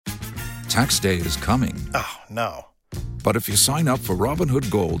Tax day is coming. Oh, no. But if you sign up for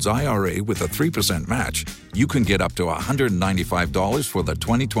Robinhood Gold's IRA with a 3% match, you can get up to $195 for the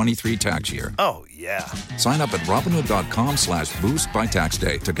 2023 tax year. Oh, yeah. Sign up at Robinhood.com/boost by tax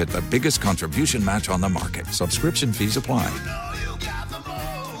day to get the biggest contribution match on the market. Subscription fees apply.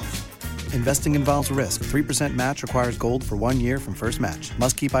 Investing involves risk. 3% match requires gold for 1 year from first match.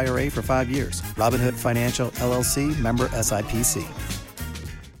 Must keep IRA for 5 years. Robinhood Financial, LLC, member SIPC.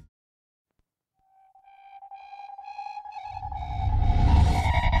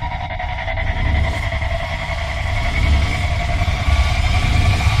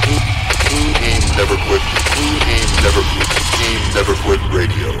 Team Never Quit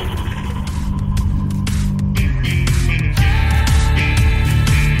Radio.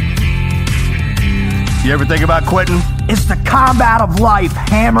 You ever think about quitting? It's the combat of life,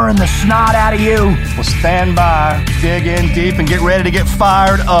 hammering the snot out of you. Well, stand by, dig in deep, and get ready to get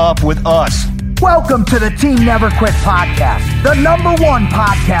fired up with us. Welcome to the Team Never Quit podcast, the #1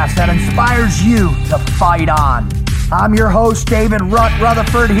 podcast that inspires you to fight on. I'm your host, David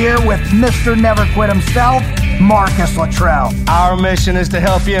Rutherford, here with Mr. Never Quit himself, Marcus Luttrell. Our mission is to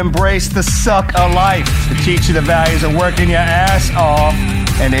help you embrace the suck of life, to teach you the values of working your ass off,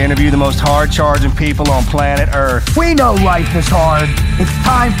 and to interview the most hard-charging people on planet Earth. We know life is hard. It's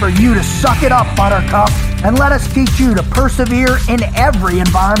time for you to suck it up, Buttercup, and let us teach you to persevere in every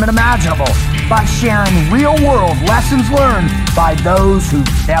environment imaginable by sharing real-world lessons learned by those who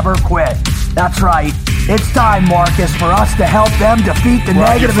never quit. That's right. It's time, Marcus, for us to help them defeat the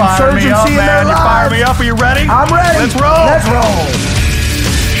negative insurgency in their lives. You fire me up. Are you ready? I'm ready. Let's roll. Let's roll.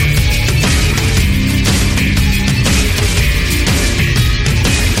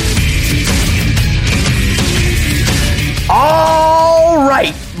 All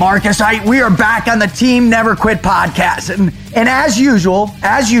right, Marcus, we are back on the Team Never Quit podcast. And as usual,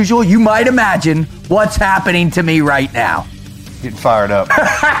 you might imagine what's happening to me right now. Getting fired up.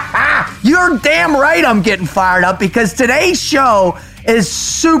 You're damn right I'm getting fired up because today's show is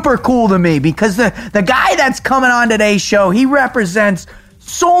super cool to me because the guy that's coming on today's show, he represents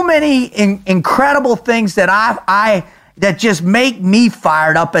so many incredible things that that just make me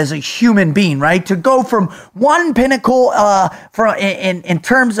fired up as a human being, right? To go from one pinnacle in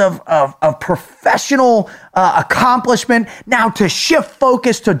terms of professional accomplishment, now to shift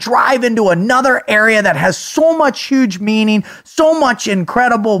focus, to drive into another area that has so much huge meaning, so much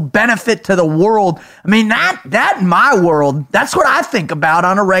incredible benefit to the world. I mean, that in my world, that's what I think about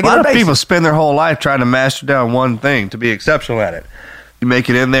on a regular basis. A lot of people spend their whole life trying to master down one thing to be exceptional at it. You make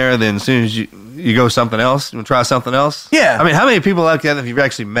it in there, then as soon as you go something else, you try something else. Yeah. I mean, how many people like that have you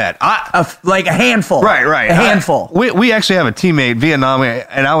actually met? Like a handful. Right. A handful. We actually have a teammate, Vietnam,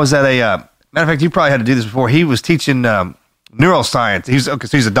 and I was at a, matter of fact, you probably had to do this before. He was teaching neuroscience.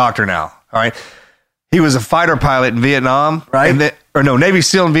 He's a doctor now, all right? He was a fighter pilot in Vietnam. Right. Navy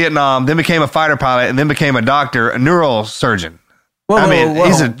SEAL in Vietnam, then became a fighter pilot, and then became a doctor, a neurosurgeon.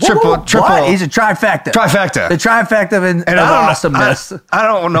 He's a triple. What? He's a trifecta. The trifecta of awesomeness. I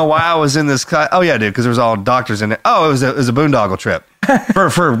don't know why I was in this class. Oh yeah, dude, because there was all doctors in it. Oh, it was a boondoggle trip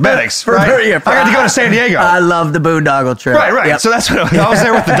for medics. Right? I got to go to San Diego. I love the boondoggle trip. Right. Yep. So that's what I was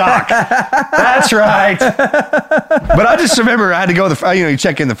there with the doc. That's right. But I just remember I had to go. You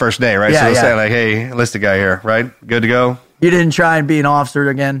check in the first day, right? Yeah, so they'll say like, "Hey, enlisted guy here, right? Good to go." You didn't try and be an officer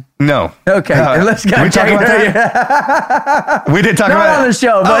again? No. Okay. Let's go. We talk about that? We did talk about it. Not on the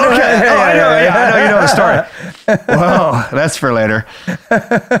show. But okay. I know you know the story. Well, that's for later.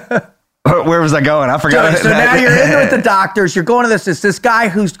 Where was I going? I forgot. So now you're in with the doctors. You're going to this guy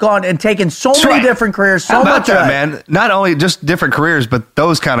who's gone and taken so many different careers. How about that, man? Not only just different careers, but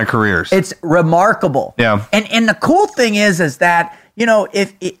those kind of careers. It's remarkable. Yeah. And the cool thing is that,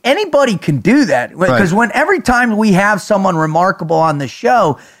 if anybody can do that, because every time we have someone remarkable on the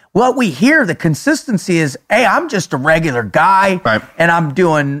show, what we hear, the consistency is, hey, I'm just a regular guy, right, and I'm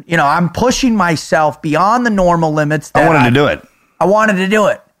doing, I'm pushing myself beyond the normal limits. I wanted to do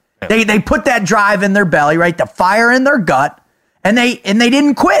it. Yeah. They put that drive in their belly, right? The fire in their gut, and they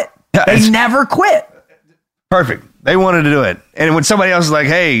didn't quit. Yeah, they never quit. Perfect. They wanted to do it. And when somebody else is like,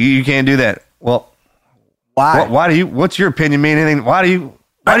 hey, you can't do that. Well, why? What's your opinion mean anything? Why do you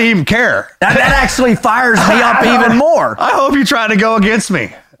even care? That actually fires me up even more. I hope you try to go against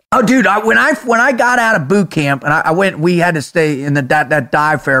me. Oh, dude, when I got out of boot camp and we had to stay in that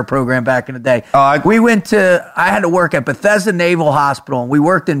dive fair program back in the day. I had to work at Bethesda Naval Hospital, and we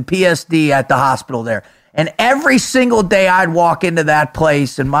worked in PSD at the hospital there. And every single day I'd walk into that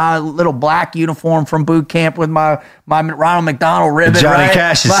place in my little black uniform from boot camp with my Ronald McDonald ribbon. Johnny right?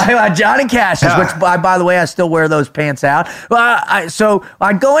 Cash's. My Johnny Cash's, Yeah. which, by the way, I still wear those pants out. So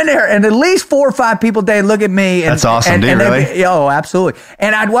I'd go in there, and at least 4 or 5 people a day look at me. And, That's awesome, and, dude, and really? oh, absolutely.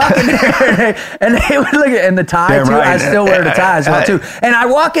 And I'd walk in there, and they would look at, and the tie, Damn too. right. I still wear the tie as well, too. And I'd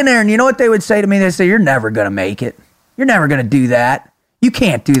walk in there, and you know what they would say to me? They'd say, you're never going to make it. You're never going to do that. You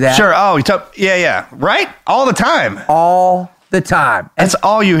can't do that. Sure. Oh, yeah. Right? All the time. All the time. That's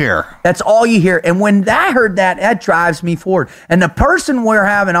all you hear. That's all you hear. And when I heard that, that drives me forward. And the person we're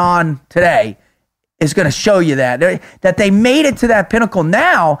having on today is going to show you that they made it to that pinnacle.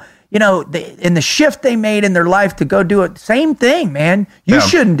 Now, you know, in the shift they made in their life to go do it, same thing, man. You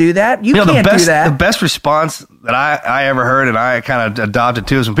shouldn't do that. You can't do that. The best response that I ever heard, and I kind of adopted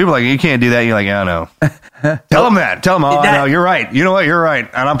too, is when people are like, you can't do that. And you're like, yeah, I know. Tell them that. Tell them, oh, I know, you're right. You know what? You're right.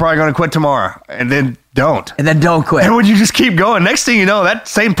 And I'm probably going to quit tomorrow. And then don't. And then don't quit. And when you just keep going, next thing you know, that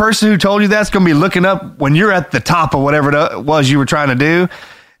same person who told you that's going to be looking up when you're at the top of whatever it was you were trying to do.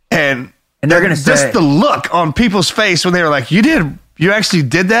 And they're going to say, just the look on people's face when they were like, you actually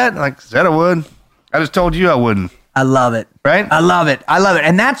did that? Like, said I would. I just told you I wouldn't. I love it. Right? I love it.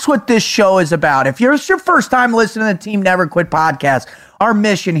 And that's what this show is about. If it's your first time listening to the Team Never Quit podcast, our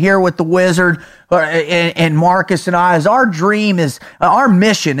mission here with the Wizard and Marcus and I is our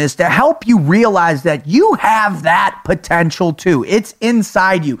mission is to help you realize that you have that potential too. It's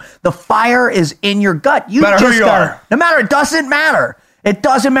inside you. The fire is in your gut. No matter who you are. No matter, it doesn't matter. It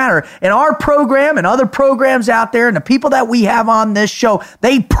doesn't matter. In our program and other programs out there and the people that we have on this show,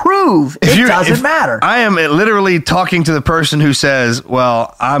 they prove it doesn't matter. I am literally talking to the person who says,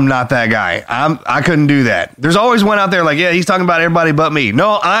 well, I'm not that guy. I couldn't do that. There's always one out there like, yeah, he's talking about everybody but me.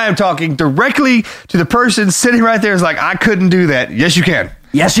 No, I am talking directly to the person sitting right there is like, I couldn't do that. Yes, you can.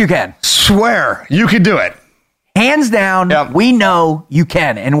 Yes, you can. Swear you could do it. Hands down, Yep. We know you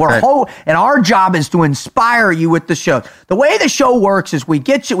can, and and our job is to inspire you with the show. The way the show works is we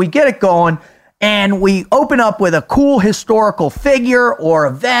get it going, and we open up with a cool historical figure or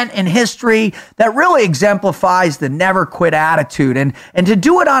event in history that really exemplifies the never quit attitude, and to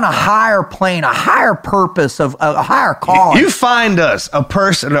do it on a higher plane, a higher purpose of a higher calling. You find us a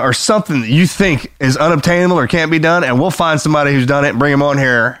person or something that you think is unobtainable or can't be done, and we'll find somebody who's done it and bring them on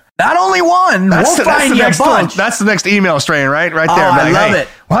here. Not only one, we'll find you a bunch. That's the next email strain, right? Right there. Oh, I love it.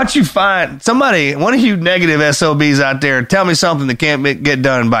 Why don't you find somebody, one of you negative SOBs out there, tell me something that can't get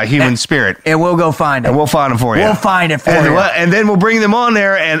done by human spirit. And we'll go find it. And we'll find them for you. We'll find it for you. And then we'll bring them on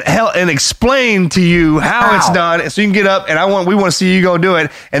there and explain to you how it's done so you can get up and we want to see you go do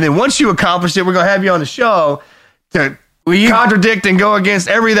it. And then once you accomplish it, we're going to have you on the show to contradict and go against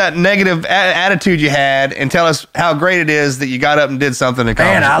that negative attitude you had and tell us how great it is that you got up and did something to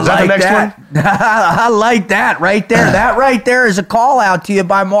accomplish. Man, Is that the next one? I like that right there. That right there is a call out to you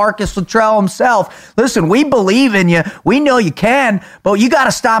by Marcus Luttrell himself. Listen, we believe in you. We know you can, but you got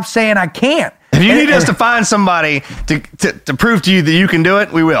to stop saying I can't. If you need us to find somebody to prove to you that you can do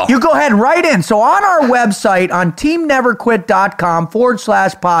it, we will. You go ahead and write in. So on our website, on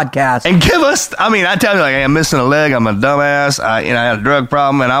teamneverquit.com/podcast. And give us, I tell you, like, I'm missing a leg, I'm a dumbass, I had a drug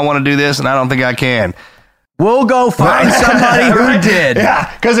problem, and I want to do this, and I don't think I can. We'll go find somebody who did.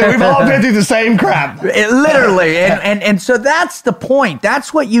 Yeah, because we've all been through the same crap. Literally. And so that's the point.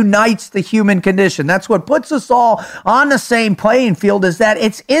 That's what unites the human condition. That's what puts us all on the same playing field, is that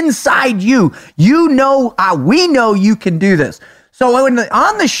it's inside you. You know, we know you can do this. So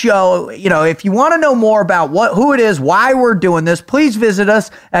on the show, if you want to know more about who it is, why we're doing this, please visit us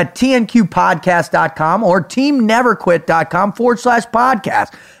at tnqpodcast.com or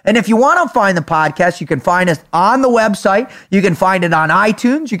teamneverquit.com/podcast. And if you want to find the podcast, you can find us on the website. You can find it on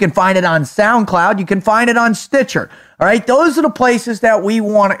iTunes. You can find it on SoundCloud. You can find it on Stitcher. All right, those are the places that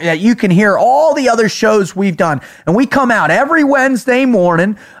that you can hear all the other shows we've done. And we come out every Wednesday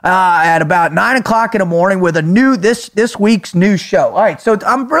morning at about 9 o'clock in the morning with a this week's new show. All right, so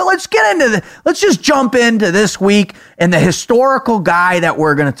let's just jump into this week and the historical guy that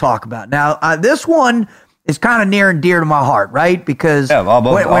we're going to talk about. Now, this one is kind of near and dear to my heart, right? Because all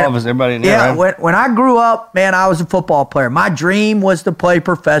of us, everybody in there. Yeah, right? when I grew up, man, I was a football player. My dream was to play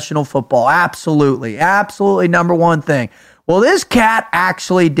professional football. Absolutely number one thing. Well, this cat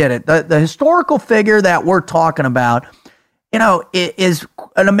actually did it. The historical figure that we're talking about, is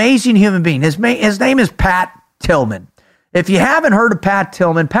an amazing human being. His name is Pat Tillman. If you haven't heard of Pat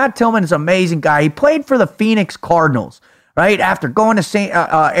Tillman is an amazing guy. He played for the Phoenix Cardinals, right? After going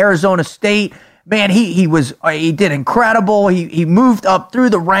to Arizona State. Man, he did incredible. He moved up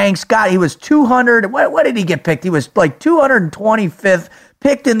through the ranks. He was 200. What did he get picked? He was like 225th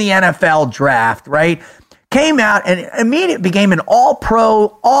picked in the NFL draft, right? came out and immediately became an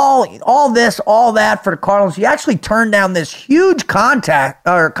all-pro, all this, all that for the Cardinals. He actually turned down this huge contract,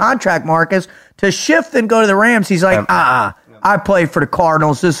 Marcus, to shift and go to the Rams. He's like, I play for the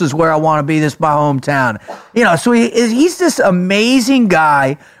Cardinals. This is where I want to be. This is my hometown. So he's this amazing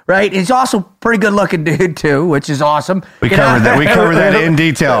guy, right? He's also a pretty good-looking dude, too, which is awesome. We covered that in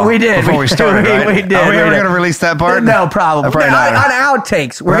detail. We did. Before we started, right? We did. Are we ever going to release that part? No, probably. Not. On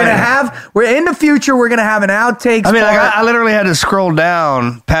outtakes. We're going to have, in the future, we're going to have an outtakes I mean, part. I literally had to scroll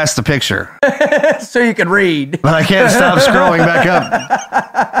down past the picture. So you can read. But I can't stop scrolling back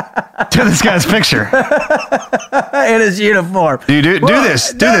up to this guy's picture. In his uniform. Do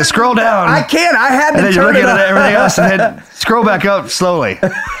this. Scroll down. I can't. I had to and then turn you're it looking up. at everything else and then scroll back up slowly.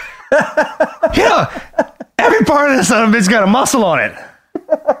 Every part of this son of a bitch got a muscle on it.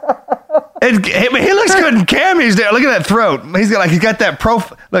 He looks good in camis there. Look at that throat. He's got that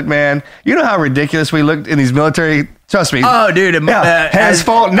profile. Look, man, you know how ridiculous we looked in these military. Trust me. Oh, dude. Has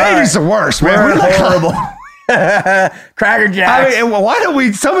fault. Navy's the worst, man. We're horrible. Cracker Jacks. I mean, why don't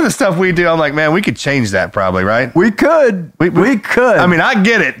we? Some of the stuff we do, I'm like, man, we could change that probably, right? We could. We could. I mean, I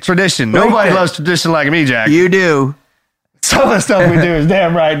get it. Tradition. Nobody loves tradition like me, Jack. You do. Some of the stuff we do is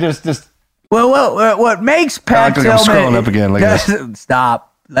damn right. Just. Well, what makes Pat I'm Tillman? scrolling up again. Look at this. Stop.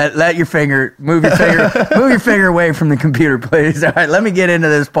 Let your finger move your finger away from the computer, please. All right, let me get into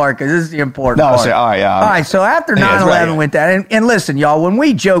this part because this is the important part. All right, yeah. All right, so after 9/11 went down, and listen, y'all, when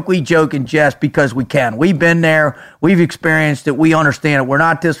we joke and jest because we can. We've been there, we've experienced it, we understand it. We're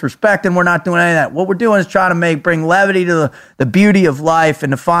not disrespecting, we're not doing any of that. What we're doing is trying to bring levity to the beauty of life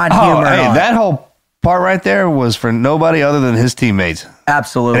and to find humor. Hey, that whole part right there was for nobody other than his teammates.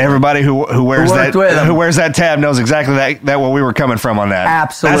 Absolutely. And everybody who wears that tab knows exactly that where we were coming from on that.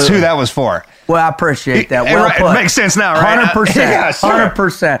 Absolutely. That's who that was for. Well, I appreciate that. Well put. It makes sense now, right? 100%. Yeah, sure.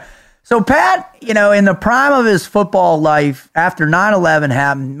 100%. So Pat, in the prime of his football life, after 9/11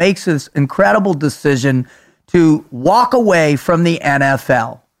 happened, makes this incredible decision to walk away from the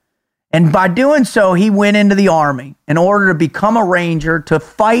NFL. And by doing so, he went into the Army in order to become a Ranger to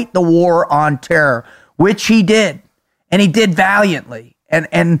fight the war on terror, which he did. And he did valiantly.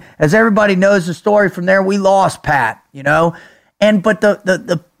 And as everybody knows the story from there, we lost Pat, But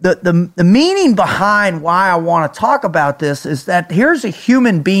the meaning behind why I want to talk about this is that here's a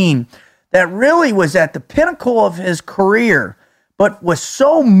human being that really was at the pinnacle of his career, but was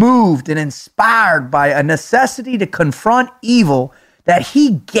so moved and inspired by a necessity to confront evil that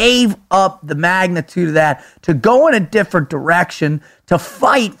he gave up the magnitude of that to go in a different direction to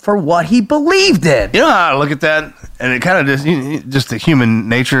fight for what he believed in. You know how I look at that? And it kind of just the human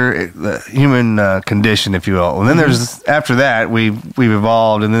nature, the human condition, if you will. And then there's, after that, we've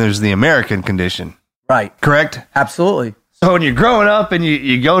evolved, and then there's the American condition. Right. Correct? Absolutely. So when you're growing up and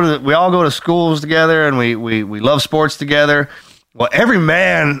we all go to schools together and we love sports together. Well, every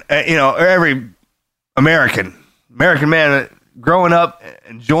man, every American man growing up,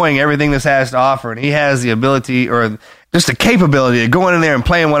 enjoying everything this has to offer, and he has the ability or just the capability of going in there and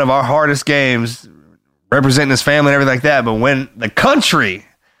playing one of our hardest games, representing his family and everything like that. But when the country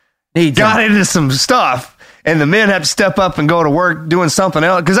got into some stuff and the men have to step up and go to work doing something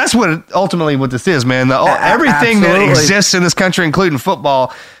else, because that's ultimately what this is, man. Everything that exists in this country, including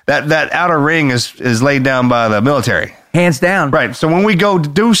football, that outer ring is laid down by the military. Hands down. Right. So when we go to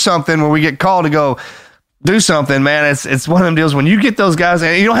do something, when we get called to go do something, man, it's one of them deals when you get those guys,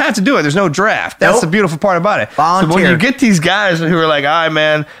 and you don't have to do it. There's no draft. That's the beautiful part about it. Volunteer. So when you get these guys who are like, all right,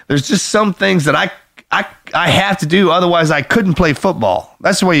 man, there's just some things that I have to do, otherwise I couldn't play football.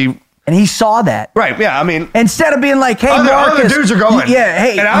 That's the way you... And he saw that. Right, yeah, I mean... Instead of being like, hey, Marcus... Other dudes are going. Yeah,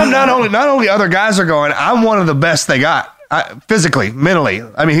 hey... And I'm not only other guys are going, I'm one of the best they got. Physically, mentally.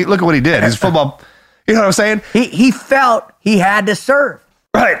 I mean, look at what he did. His football... You know what I'm saying? He felt he had to serve.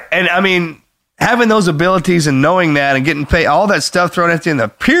 Right, and I mean... Having those abilities and knowing that and getting paid, all that stuff thrown at you, and the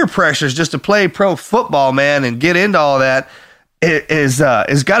peer pressures just to play pro football, man, and get into all that is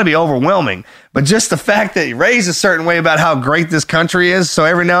got to be overwhelming. But just the fact that you raised a certain way about how great this country is, so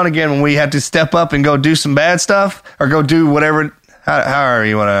every now and again when we have to step up and go do some bad stuff or go do whatever, however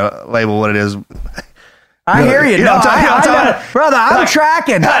you want to label what it is. I hear you. Brother, I'm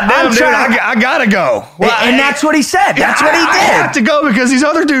tracking. God damn, dude, I gotta go. Well, and that's what he said. That's what he did. I have to go because these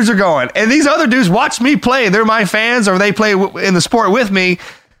other dudes are going. And these other dudes watch me play. They're my fans, or they play in the sport with me.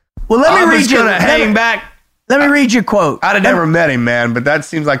 Well, let me read you. Let me read you a quote. I'd have never met him, man, but that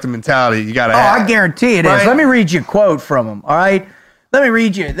seems like the mentality you gotta have. I guarantee it is. Let me read you a quote from him, all right? Let me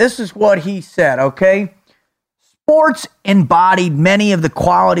read you. This is what he said, okay? Sports embodied many of the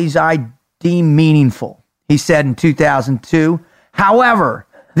qualities I deem meaningful, he said in 2002. However,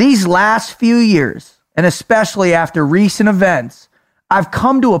 these last few years, and especially after recent events, I've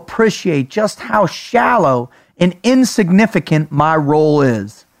come to appreciate just how shallow and insignificant my role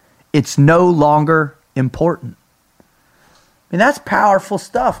is. It's no longer important. I mean, that's powerful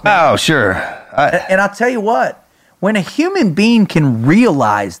stuff, man. Oh, sure. And I'll tell you what, when a human being can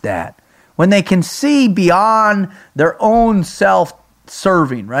realize that, when they can see beyond their own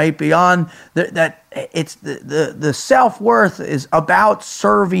self-serving, right? Beyond that, it's the self-worth is about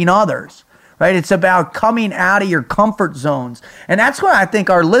serving others, right? It's about coming out of your comfort zones. And that's what I think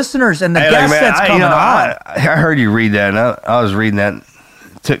our listeners and the guests that's coming on. I heard you read that, and I was reading that.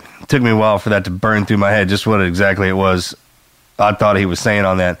 Took me a while for that to burn through my head, just what exactly it was I thought he was saying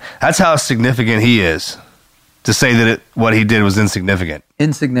on that. That's how significant he is, to say that what he did was insignificant.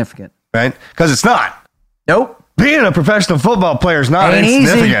 Insignificant. Right? Because it's not. Nope. Being a professional football player is not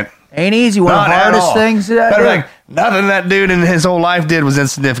insignificant. Ain't easy. One of the hardest things to do. Nothing that dude in his whole life did was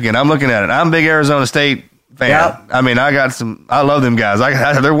insignificant. I'm looking at it. I'm a big Arizona State fan. Yep. I mean, I love them guys.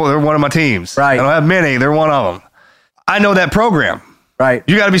 They're one of my teams. Right. I don't have many. They're one of them. I know that program. Right.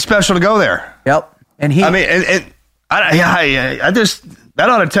 You got to be special to go there. Yep. And I just, that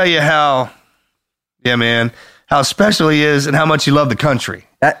ought to tell you how special he is and how much you love the country.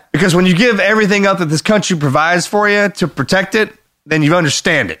 Because when you give everything up that this country provides for you to protect it, then you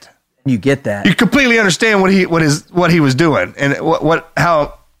understand it. You get that. You completely understand what he was doing and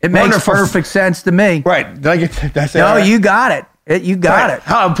how it makes perfect sense to me. Right. Did I get that? No, right? You got it. You got it.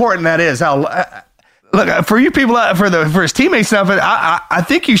 How important that is. Look, for you people, for his teammates now, I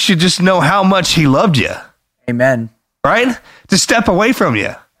think you should just know how much he loved you. Amen. Right? To step away from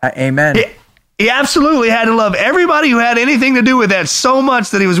you. Amen. He absolutely had to love everybody who had anything to do with that so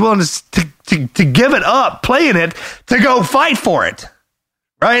much that he was willing to give it up, playing it, to go fight for it.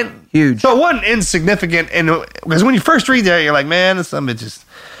 Right? Huge. So it wasn't insignificant. Because when you first read that, you're like, man, I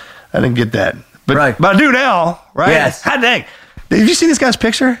didn't get that. But I do now, right? Yes. Hot dang. Have you seen this guy's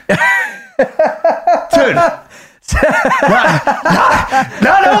picture? Dude.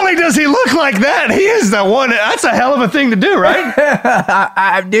 Not only does he look like that, he is the one. That's a hell of a thing to do,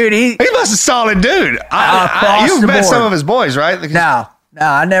 right? Dude, he must a solid dude. You've met some of his boys, right? No,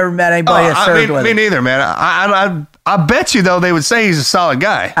 I never met anybody that served with him. Me neither, man. I bet you though they would say he's a solid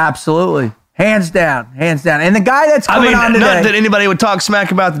guy. Absolutely, hands down. And the guy that's coming on today. Not that anybody would talk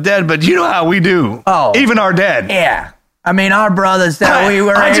smack about the dead, but you know how we do. Oh, even our dead. Yeah. I mean, our brothers that we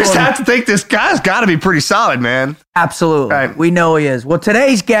were. I just have to think this guy's got to be pretty solid, man. Absolutely. Right. We know he is. Well,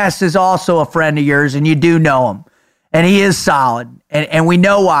 today's guest is also a friend of yours, and you do know him. And he is solid. And we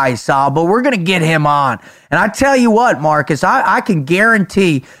know why he's solid, but we're going to get him on. And I tell you what, Marcus, I can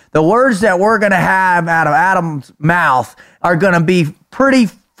guarantee the words that we're going to have out of Adam's mouth are going to be pretty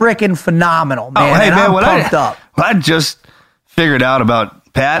freaking phenomenal, man. Oh, hey, and man, I'm pumped up. I just figured out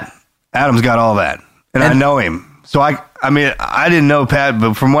about Pat. Adam's got all that. And I know him. So I didn't know Pat,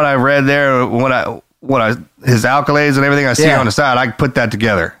 but from what I read there, his accolades and everything I see on the side, I put that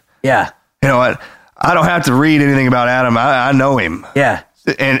together. Yeah. You know what? I don't have to read anything about Adam. I know him. Yeah.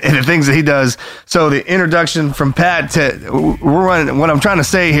 And the things that he does. So the introduction from Pat we're running. What I'm trying to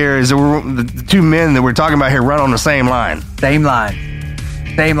say here is that the two men that we're talking about here run on the same line. Same line.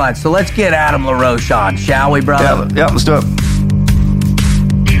 So let's get Adam LaRoche on, shall we, brother? Yeah, let's do it.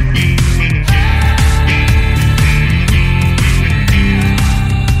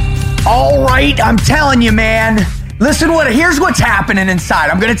 All right, I'm telling you, man. Here's what's happening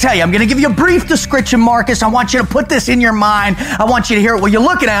inside. I'm going to tell you. I'm going to give you a brief description, Marcus. I want you to put this in your mind. I want you to hear it. Well, you're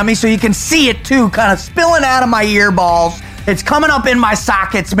looking at me so you can see it too, kind of spilling out of my earballs. It's coming up in my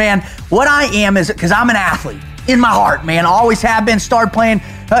sockets, man. What I am is, because I'm an athlete in my heart, man. I always have been. Started playing,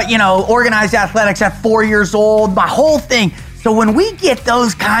 organized athletics at 4 years old. My whole thing. So when we get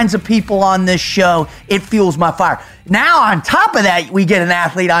those kinds of people on this show, it fuels my fire. Now, on top of that, we get an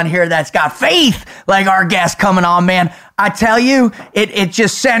athlete on here that's got faith, like our guest coming on, man. I tell you, it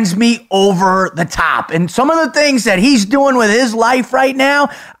just sends me over the top. And some of the things that he's doing with his life right now,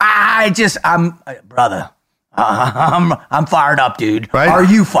 I'm fired up, dude. Right? Are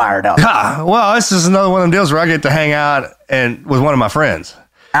you fired up? Well, this is another one of them deals where I get to hang out with one of my friends.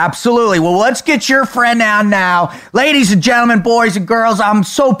 Absolutely. Well, let's get your friend on now. Ladies and gentlemen, boys and girls, I'm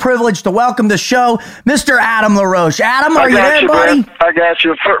so privileged to welcome to the show Mr. Adam LaRoche. Adam, are you there, buddy? Man. I got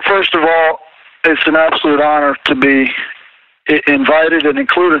you. First of all, it's an absolute honor to be invited and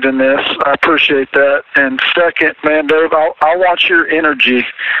included in this. I appreciate that. And second, man, Dave, I want your energy.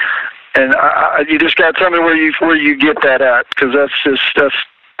 And you just got to tell me where you get that at, because that's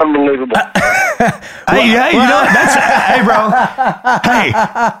unbelievable. Hey, you know hey, bro. Hey,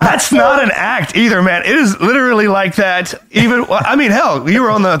 that's not an act either, man. It is literally like that. Even, I mean, hell, you were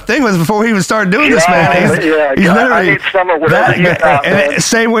on the thing with before he even started doing this, man. He's literally I need some of whatever you got, and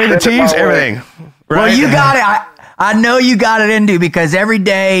same way the teams, everything. Right? Well, you got it. I know you got it into, because every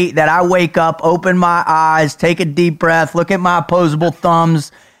day that I wake up, open my eyes, take a deep breath, look at my opposable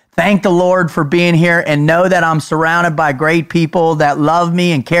thumbs, thank the Lord for being here, and know that I'm surrounded by great people that love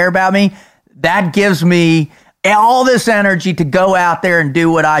me and care about me. That gives me all this energy to go out there and do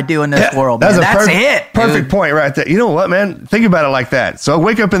what I do in this world. That's perfect point right there. You know what, man? Think about it like that. So I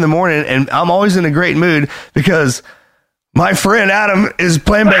wake up in the morning and I'm always in a great mood because my friend Adam is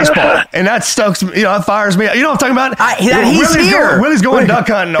playing baseball, and that stokes me. You know, it fires me. You know what I'm talking about? He's here. Willie's going duck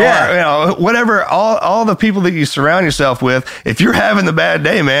hunting, or whatever. All the people that you surround yourself with. If you're having the bad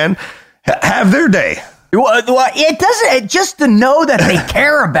day, man, have their day. Well, it doesn't. Just to know that they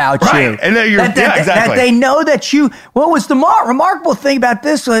care about you, and that exactly. That they know that you. What was the remarkable thing about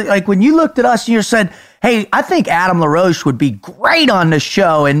this? Like when you looked at us and you said, "Hey, I think Adam LaRoche would be great on the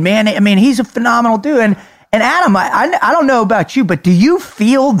show," and man, I mean, he's a phenomenal dude. And Adam, I don't know about you, but do you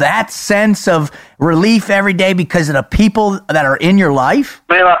feel that sense of relief every day because of the people that are in your life?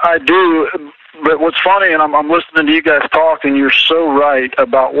 Man, I do. But what's funny, and I'm listening to you guys talk, and you're so right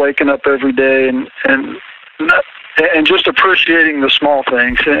about waking up every day and just appreciating the small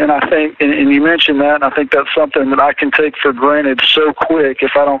things. And I think, and you mentioned that, and I think that's something that I can take for granted so quick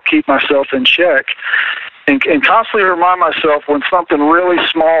if I don't keep myself in check. And constantly remind myself when something really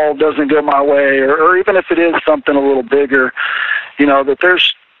small doesn't go my way, or even if it is something a little bigger, you know, that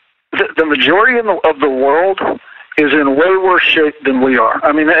there's the majority of the world is in way worse shape than we are.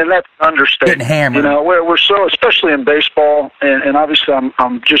 I mean, and that's understatement. Getting hammered. You know, we're so, especially in baseball, and obviously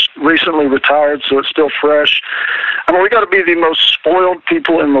I'm just recently retired, so it's still fresh. I mean, we got to be the most spoiled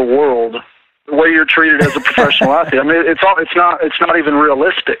people in the world. The way you're treated as a professional athlete. I mean, it's not even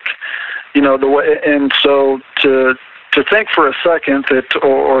realistic. You know, the way, and so to think for a second that,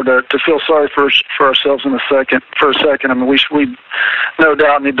 or to feel sorry for ourselves for a second. I mean, we no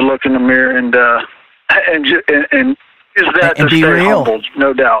doubt need to look in the mirror and use that to stay humbled.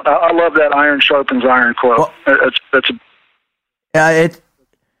 No doubt. I love that "iron sharpens iron" quote. Well,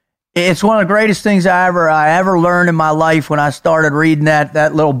 it's one of the greatest things I ever learned in my life when I started reading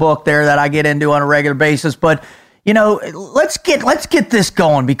that little book there that I get into on a regular basis. But you know, let's get this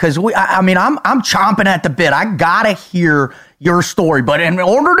going, because I'm chomping at the bit. I gotta hear your story. But in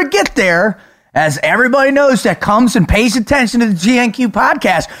order to get there, as everybody knows that comes and pays attention to the GNQ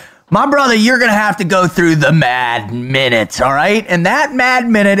podcast, my brother, you're gonna have to go through the Mad Minute, all right? And that Mad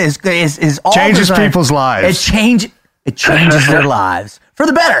Minute is all changes people's lives. It changes their lives for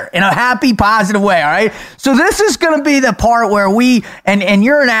the better, in a happy, positive way, all right? So this is going to be the part where and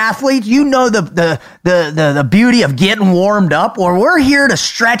you're an athlete, you know the beauty of getting warmed up, or we're here to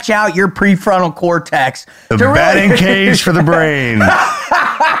stretch out your prefrontal cortex. The batting cage for the brain.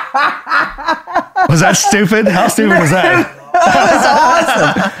 Was that stupid? How stupid was that? That was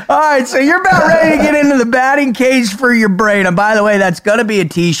awesome. All right, so you're about ready to get into the batting cage for your brain. And by the way, that's going to be a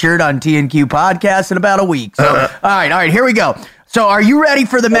T-shirt on TNQ Podcast in about a week. So, all right, here we go. So are you ready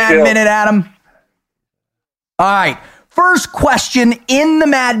for the Mad Minute, Adam? All right, first question in the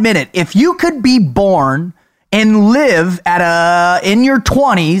Mad Minute. If you could be born and live in your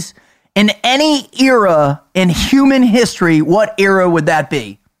 20s in any era in human history, what era would that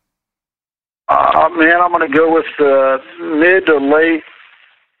be? Man, I'm going to go with the mid to late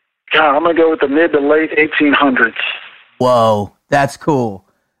 1800s. Whoa, that's cool.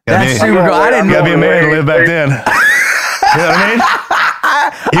 That's super cool. I didn't know. You got to be a man to live back then. You know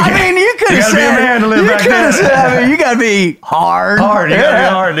what I mean? You could have said, be a man to live back then. You got to be hard. You got to be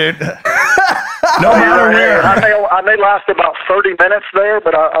hard, dude. No matter where. I may last about 30 minutes there,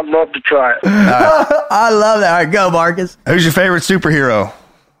 but I'd love to try it. I love that. All right, go, Marcus. Who's your favorite superhero?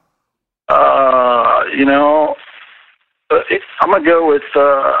 I'm going to go with,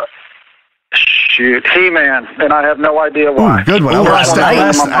 He-Man, and I have no idea why. Ooh, good one.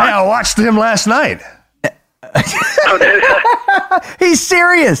 I watched him last night. He's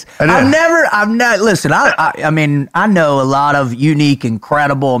serious. Listen, I know a lot of unique,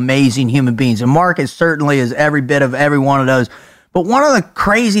 incredible, amazing human beings, and Marcus certainly is every bit of every one of those. But one of the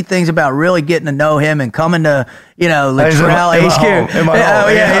crazy things about really getting to know him and coming to, Luttrell HQ,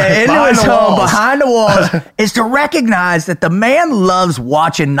 into his home behind the walls, is to recognize that the man loves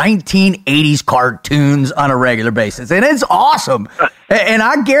watching 1980s cartoons on a regular basis. And it's awesome. And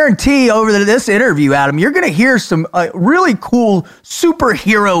I guarantee over this interview, Adam, you're going to hear some really cool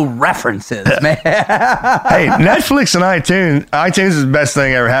superhero references, man. Hey, Netflix and iTunes is the best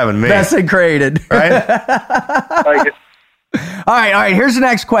thing ever happened to me. Best thing created. Right? Like it. All right. Here's the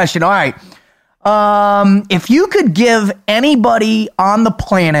next question. All right. If you could give anybody on the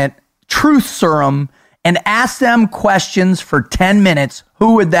planet truth serum and ask them questions for 10 minutes,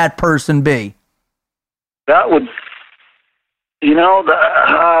 who would that person be? That would,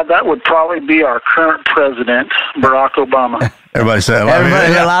 that would probably be our current president, Barack Obama. Everybody said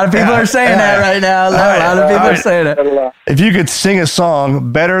a lot of people are saying that right now. A lot of people are saying it. If you could sing a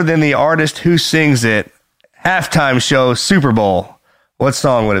song better than the artist who sings it, halftime show, Super Bowl, what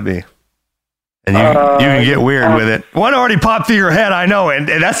song would it be? And you can get weird with it. One already popped through your head, I know, and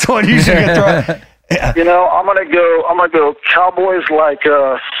that's the one you should get thrown. I'm gonna go Cowboys Like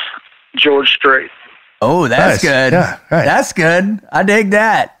Us, George Strait. Oh, that's good. Yeah, right. That's good. I dig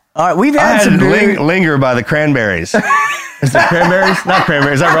that. All right, we've had some Linger by the Cranberries. Is it Cranberries? Not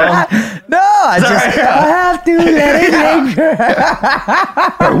Cranberries. Is that wrong? No, I have to let it linger.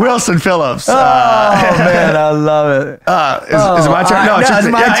 Or Wilson Phillips. Man, I love it. Is it my turn? No, it's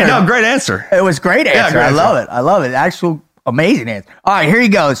my turn. No, great answer. It was great answer. Yeah, I love it. Actual amazing answer. All right, here you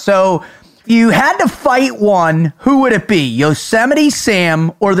go. So, if you had to fight one, who would it be? Yosemite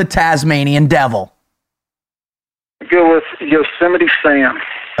Sam or the Tasmanian Devil? Go with Yosemite Sam.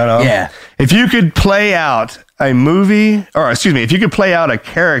 Yeah. If you could play out a movie, if you could play out a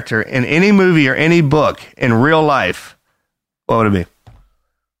character in any movie or any book in real life, what would it be?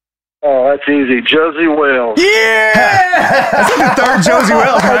 Oh, that's easy. Josie Wales. Yeah! That's like the third Josie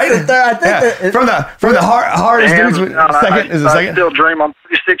Wales, right? I think from the hardest dudes. Second? I still dream. I'm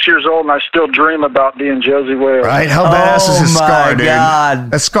 36 years old, and I still dream about being Josie Wales. Right? How badass is his scar, dude?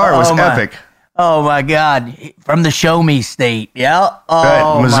 God. That scar was epic. Oh, my God. From the Show Me State. Yeah. Oh,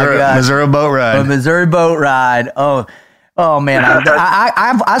 right. my God. Missouri boat ride. Missouri boat ride. Oh man.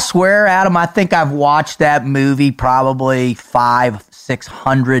 I swear, Adam, I think I've watched that movie probably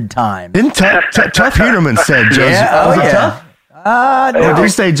 500-600 times. Didn't Tough Heuerman said Josie? Yeah. Was it Tough? No. Or did he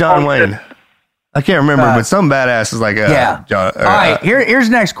say John Wayne? I can't remember, but some badass is like, John. All right. Here's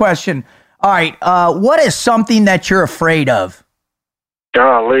the next question. All right. What is something that you're afraid of?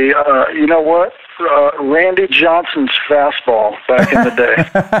 Golly, you know what? Randy Johnson's fastball back in the day.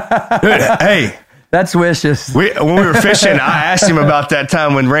 Dude, hey. That's vicious. When we were fishing, I asked him about that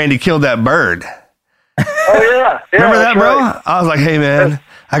time when Randy killed that bird. Oh, yeah. Remember that, bro? Right. I was like, hey, man.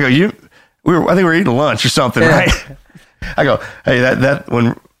 I go, I think we were eating lunch or something, right? I go, hey, that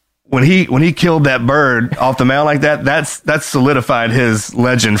when he killed that bird off the mound like that's solidified his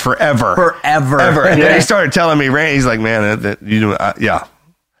legend forever. Ever. And then he started telling me, Randy, he's like, man, that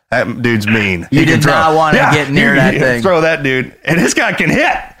dude's mean. You did not want to get near that thing. Throw that dude. And this guy can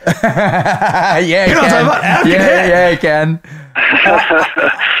hit. Yeah, he can. Yeah, he can.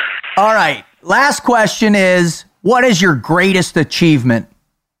 All right. Last question is, what is your greatest achievement?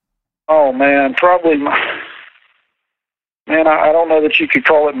 Oh, man, probably I don't know that you could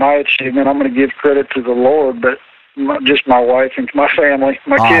call it my achievement. I'm going to give credit to the Lord, but just my wife and my family,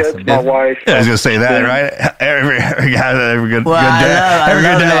 my kids, my wife. Yeah, I was going to say that, right? Every guy, every good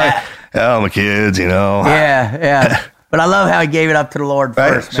dad, my kids, Yeah. But I love how he gave it up to the Lord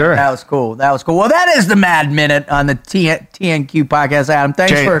first. Right, sure. That was cool. Well, that is the Mad Minute on the TNQ podcast, Adam.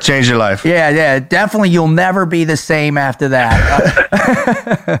 Thanks for change your life. Yeah. Definitely, you'll never be the same after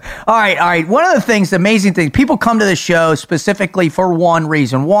that. All right. One of the things, the amazing thing, people come to the show specifically for one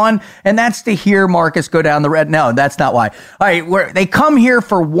reason. And that's to hear Marcus go down the red. No, that's not why. All right, they come here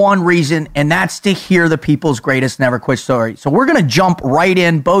for one reason, and that's to hear the people's greatest never quit story. So we're going to jump right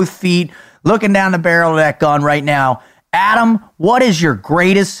in, both feet, looking down the barrel of that gun right now. Adam, what is your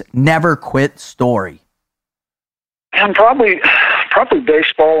greatest never quit story? And probably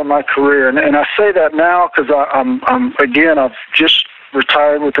baseball in my career, and I say that now because I've just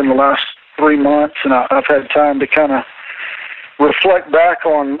retired within the last 3 months, and I've had time to kind of reflect back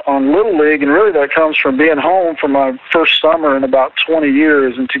on Little League, and really that comes from being home for my first summer in about 20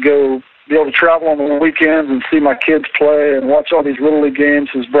 years, and to be able to travel on the weekends and see my kids play and watch all these Little League games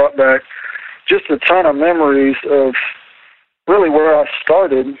has brought back just a ton of memories of really where I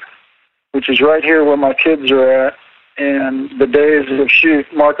started, which is right here where my kids are at, and the days of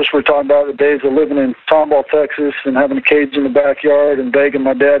Marcus, we're talking about the days of living in Tomball, Texas, and having a cage in the backyard and begging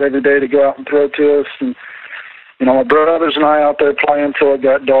my dad every day to go out and throw to us. And, my brothers and I out there playing till it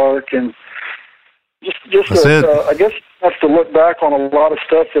got dark, and just I guess I have to look back on a lot of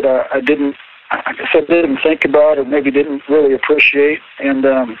stuff that I didn't think about or maybe didn't really appreciate. And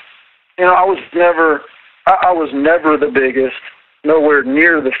I was never the biggest, nowhere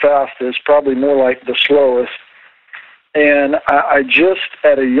near the fastest, probably more like the slowest. And I just,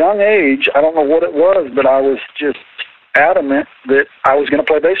 at a young age, I don't know what it was, but I was just adamant that I was going to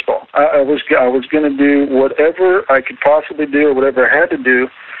play baseball. I was going to do whatever I could possibly do, or whatever I had to do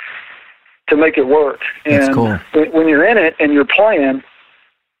to make it work. That's and cool. When you're in it and you're playing,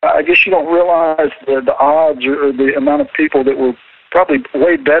 I guess you don't realize the odds or the amount of people that were probably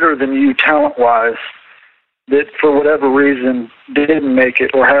way better than you talent-wise that for whatever reason didn't make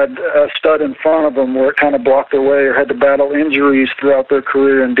it, or had a stud in front of them where it kind of blocked their way, or had to battle injuries throughout their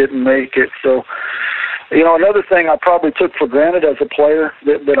career and didn't make it. So, another thing I probably took for granted as a player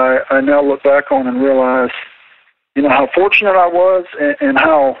that I now look back on and realize, how fortunate I was, and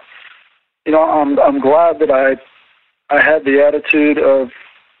how, I'm glad that I had the attitude of,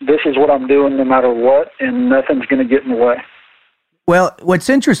 this is what I'm doing no matter what, and nothing's going to get in the way. Well, what's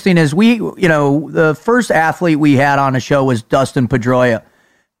interesting is the first athlete we had on the show was Dustin Pedroia,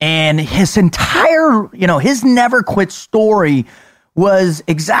 and his entire, his never quit story was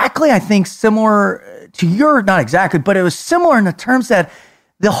exactly, I think, similar to your, not exactly, but it was similar in the terms that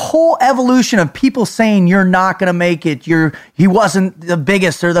the whole evolution of people saying you're not going to make it, he wasn't the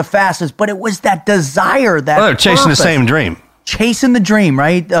biggest or the fastest, but it was that desire, that they're chasing the same dream. Chasing the dream,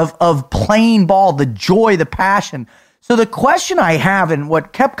 right? Of playing ball, the joy, the passion. So the question I have, and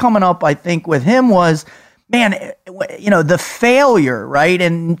what kept coming up, I think, with him was, man, the failure, right?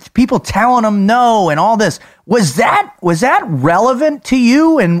 And people telling him no and all this. Was that relevant to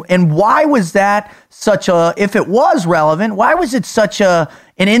you? And why was that if it was relevant, why was it such an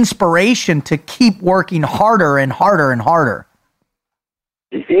inspiration to keep working harder and harder and harder?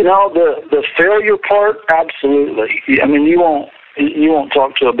 The failure part, absolutely. I mean, you won't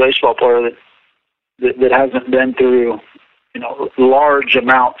talk to a baseball player that hasn't been through, large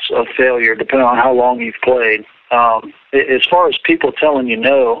amounts of failure, depending on how long you've played. As far as people telling you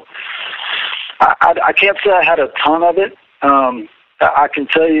no, I can't say I had a ton of it. I can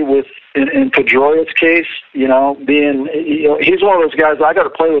tell you in Pedroia's case, he's one of those guys. I got to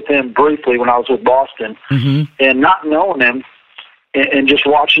play with him briefly when I was with Boston, and not knowing him and just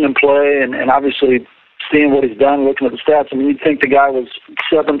watching him play, and obviously seeing what he's done, looking at the stats. I mean, you'd think the guy was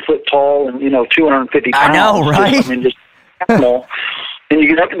 7 foot tall and 250 pounds. I know, right? Just animal. And you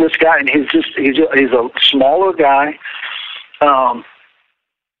get up to this guy, and he's a smaller guy.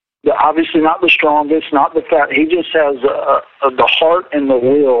 Obviously not the strongest, not the fat. He just has the heart and the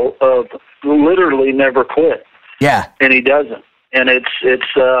will of literally never quit. Yeah, and he doesn't. And he's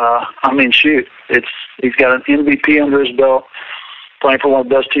got an MVP under his belt, playing for one of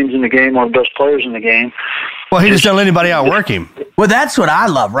the best teams in the game, one of the best players in the game. Well, he just don't let anybody outwork him. Well, that's what I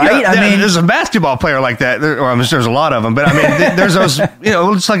love, right? Yeah, I mean, there's a basketball player like that. There's a lot of them, but I mean, there's those,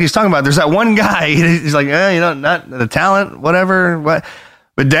 just like he's talking about. There's that one guy. He's like, not the talent, whatever.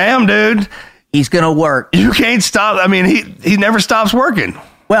 But damn, dude, he's gonna work. You can't stop. I mean, he never stops working.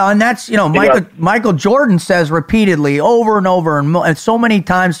 Well, and that's, Michael Jordan says repeatedly, over and over, and so many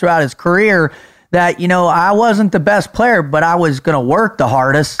times throughout his career, that, I wasn't the best player, but I was going to work the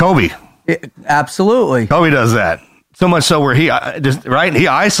hardest. Kobe. Absolutely. Kobe does that. So much so where he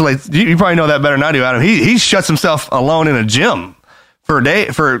isolates. You probably know that better than I do, Adam. He shuts himself alone in a gym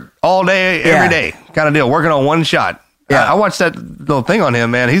for all day, every day kind of deal, working on one shot. Yeah. I watched that little thing on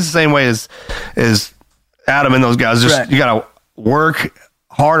him, man. He's the same way as Adam and those guys. Just You got to work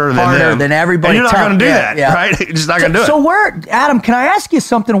harder than everybody. And you're not going to do that, right? You're just not going to do it. So Adam, can I ask you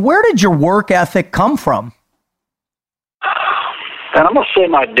something? Where did your work ethic come from? And I'm going to say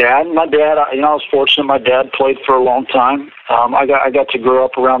my dad. I was fortunate. My dad played for a long time. I got to grow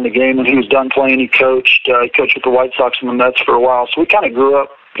up around the game. When he was done playing, he coached. He coached with the White Sox and the Mets for a while. So we kind of grew up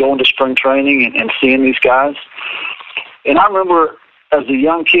going to spring training and seeing these guys. And I remember as a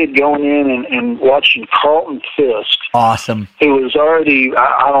young kid going in and watching Carlton Fisk. Awesome. He was already,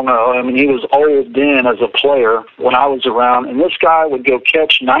 I don't know, I mean, he was old then as a player when I was around. And this guy would go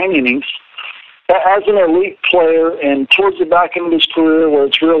catch 9 innings as an elite player, and towards the back end of his career where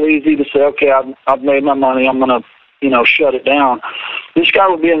it's real easy to say, okay, I've made my money, I'm going to, shut it down. This guy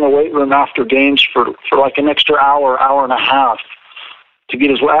would be in the weight room after games for like an extra hour and a half to get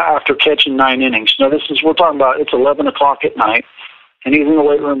after catching 9 innings. Now, we're talking about, it's 11 o'clock at night, and he's in the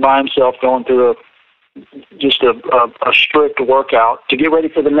weight room by himself going through a strict workout to get ready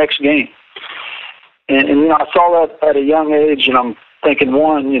for the next game. And I saw that at a young age, and thinking,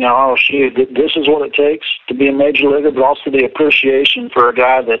 one, oh, shoot, this is what it takes to be a major leaguer, but also the appreciation for a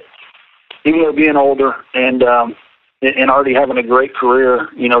guy that, even though being older and already having a great career,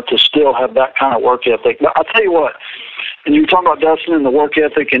 to still have that kind of work ethic. But I'll tell you what, and you were talking about Dustin and the work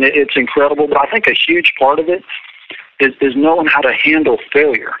ethic, and it's incredible, but I think a huge part of it is knowing how to handle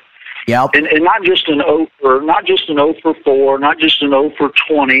failure. Yep. And not just an 0 for 4, not just an 0 for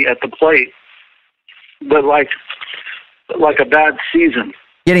 20 at the plate, but like a bad season.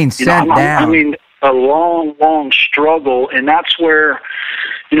 Getting sent down. I mean, a long, long struggle, and that's where,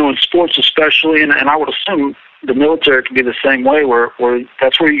 in sports especially, and I would assume the military can be the same way, where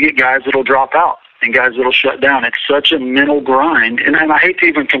that's where you get guys that'll drop out and guys that'll shut down. It's such a mental grind, and I hate to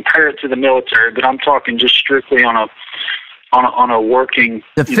even compare it to the military, but I'm talking just strictly on a working.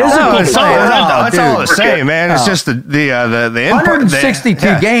 The physical it's all the same, man. It's just the input.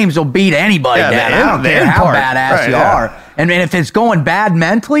 162 games will beat anybody down. I don't care how badass you are. And if it's going bad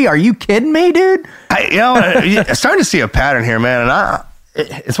mentally, are you kidding me, dude? I'm starting to see a pattern here, man. And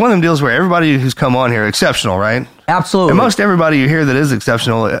it's one of them deals where everybody who's come on here exceptional, right? Absolutely. And most everybody you hear that is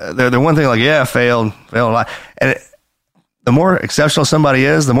exceptional, they're one thing like, failed a lot. And the more exceptional somebody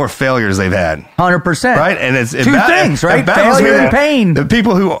is, the more failures they've had. 100%. Right? And it's two things, right? Failure and pain. The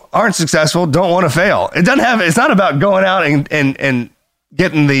people who aren't successful don't want to fail. It's not about going out and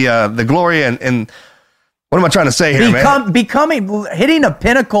getting the glory and what am I trying to say here, man? Hitting a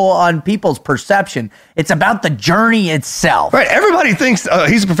pinnacle on people's perception. It's about the journey itself. Right. Everybody thinks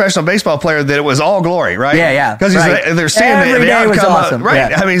he's a professional baseball player, that it was all glory, right? Yeah. Because they're seeing every day was awesome.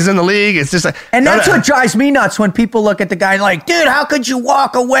 Right. Yeah. I mean, he's in the league. It's just like, and that's what drives me nuts when people look at the guy like, dude, how could you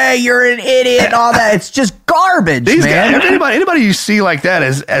walk away? You're an idiot and all that. It's just garbage, these man. Guys, anybody you see like that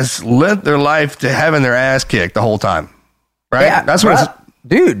has lent their life to having their ass kicked the whole time. Right? Yeah, that's what it's.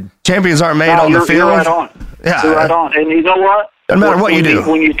 Dude, champions aren't made on the field. You're right on. Yeah, you're right on. And you know what? Doesn't matter what you do.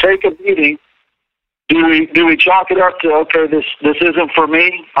 When you take a beating, do we chalk it up to, okay, this isn't for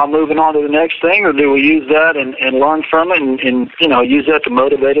me, I'm moving on to the next thing, or do we use that and learn from it and use that to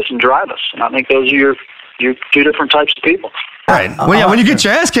motivate us and drive us? And I think those are your two different types of people. Right. When you get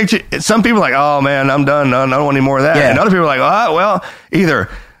your ass kicked, some people are like, oh man, I'm done. I don't want any more of that. Yeah. And other people are like, oh well, either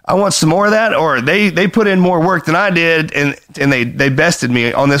I want some more of that, or they put in more work than I did, and they bested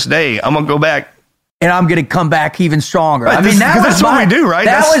me on this day. I'm gonna go back, and I'm gonna come back even stronger. Right, that's what we do, right?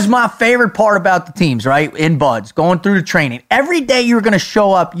 That was my favorite part about the teams, right? In Buds, going through the training. Every day you were gonna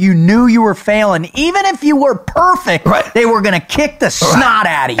show up, you knew you were failing, even if you were perfect. Right. They were gonna kick the snot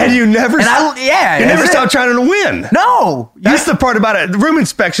out of you, and you never stop trying to win. No, that's the part about it. Room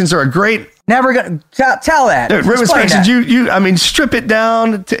inspections are a great. Never gonna tell that. Dude, room inspections, you strip it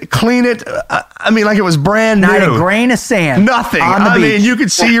down, clean it. I mean, like it was brand new. Not a grain of sand. Nothing. On the beach. Mean, you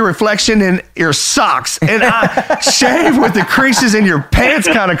could see your reflection in your socks, and shave with the creases in your pants,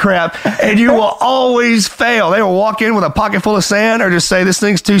 kind of crap. And you will always fail. They will walk in with a pocket full of sand, or just say this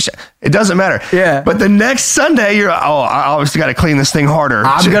thing's too. It doesn't matter. Yeah. But the next Sunday, I obviously got to clean this thing harder.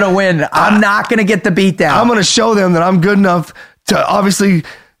 I'm gonna win. I'm not gonna get the beat down. I'm gonna show them that I'm good enough to obviously.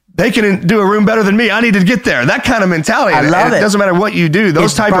 They can do a room better than me. I need to get there. That kind of mentality. I love it. It doesn't matter what you do.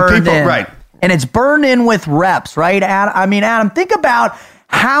 Those type of people, right? And it's burned in with reps, right? Adam, think about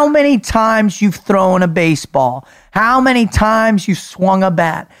how many times you've thrown a baseball, how many times you swung a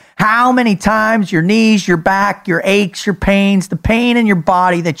bat, how many times your knees, your back, your aches, your pains, the pain in your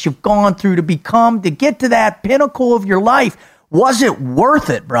body that you've gone through to get to that pinnacle of your life. Was it worth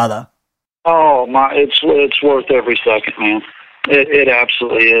it, brother? Oh my! It's worth every second, man. It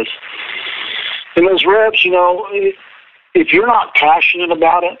absolutely is. And those reps, if you're not passionate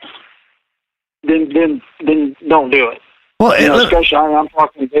about it, then don't do it. Well, especially I'm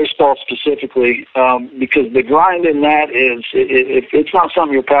talking baseball specifically, because the grind in that is, if it's not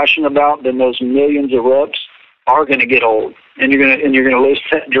something you're passionate about, then those millions of reps are going to get old, and you're going to lose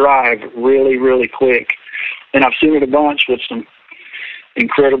that drive really, really quick. And I've seen it a bunch with some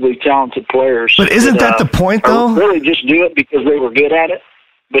incredibly talented players. But isn't that the point, though? Really just do it because they were good at it,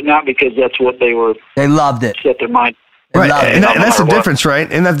 but not because that's what they were. They loved it. Set their mind. Right, and that's the difference, right?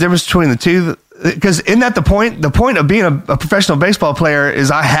 And that's the difference between the two. Because isn't that the point? The point of being a professional baseball player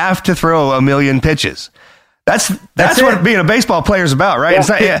is I have to throw a million pitches. That's what being a baseball player is about, right?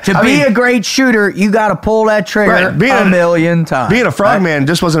 Yeah. It's not, to be a great shooter, you got to pull that trigger a million times. Being a frogman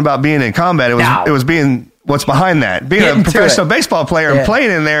just wasn't about being in combat. It was being what's behind that. Being a professional baseball player and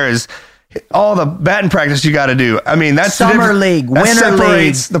playing in there is all the batting practice you got to do. I mean, that's summer league, that winter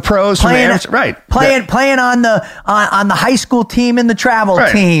separates league, the pros from the amateurs. Right. Playing on the high school team and the travel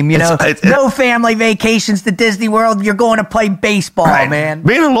team. You know, no family vacations to Disney World. You're going to play baseball, man.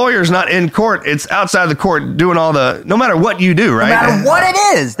 Being a lawyer is not in court. It's outside the court doing all the, no matter what you do, right? No matter what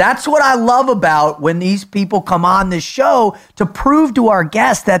it is. That's what I love about when these people come on this show to prove to our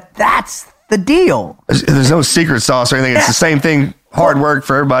guests that that's the deal. There's no secret sauce or anything. It's the same thing. Hard work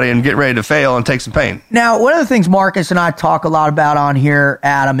for everybody and get ready to fail and take some pain. Now, one of the things Marcus and I talk a lot about on here,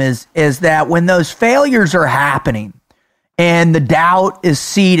 Adam, is that when those failures are happening and the doubt is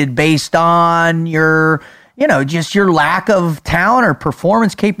seeded based on your, just your lack of talent or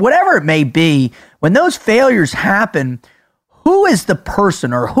performance whatever it may be, when those failures happen, who is the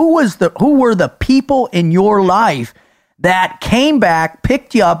person or who were the people in your life that came back,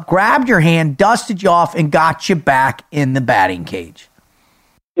 picked you up, grabbed your hand, dusted you off, and got you back in the batting cage?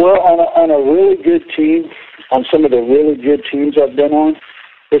 Well, on a really good team, on some of the really good teams I've been on,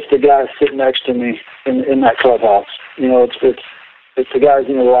 it's the guys sitting next to me in that clubhouse. It's the guys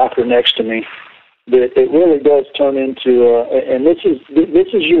in the locker next to me. That it really does turn into, and this is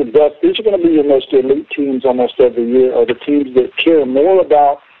your best. These are going to be your most elite teams almost every year. Are the teams that care more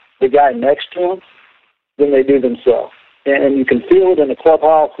about the guy next to them than they do themselves. And you can feel it in the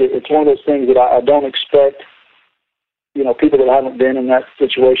clubhouse. It's one of those things that I don't expect, people that haven't been in that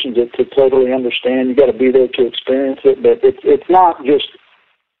situation to totally understand. You got to be there to experience it. But it's not just,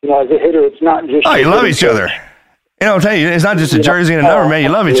 as a hitter, it's not just. Oh, you love each other. I'll tell you, it's not just a jersey and a number, man. You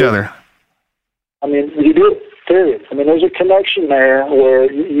love each other. I mean, you do, period. I mean, there's a connection there where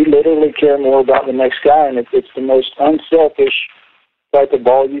you literally care more about the next guy, and it's the most unselfish type of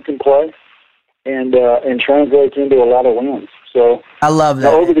ball you can play. And translates into a lot of wins. So I love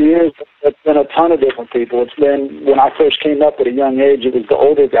that. Over the years, it's been a ton of different people. It's been, when I first came up at a young age, it was the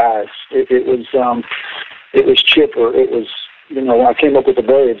older guys. It was Chipper. It was, when I came up with the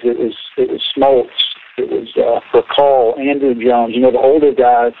Braves, it was Smoltz. It was Bacall, Andrew Jones. The older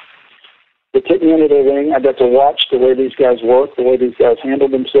guys that took me under their wing. I got to watch the way these guys work, the way these guys handle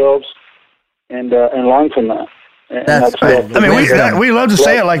themselves, and learn from that. That's right. I mean, we love to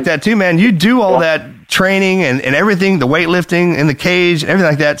say it like that too, man. You do all that training and everything, the weightlifting in the cage and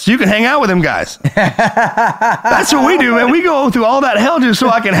everything like that, so you can hang out with them guys. That's what we do, man. We go through all that hell just so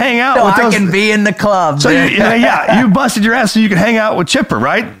I can hang out with those. I can be in the club. So you busted your ass so you can hang out with Chipper,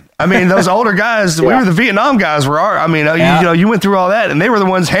 right? I mean, those older guys, we were the Vietnam guys. You went through all that, and they were the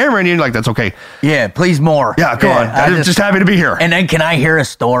ones hammering you. Like, that's okay. Yeah, please more. Yeah, go on. I'm just happy to be here. And then, can I hear a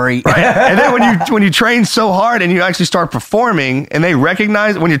story? Right. And then when you train so hard and you actually start performing, and they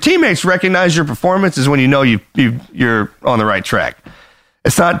recognize, when your teammates recognize your performance, is when you know you're on the right track.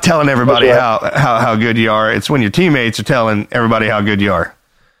 It's not telling everybody how good you are. It's when your teammates are telling everybody how good you are.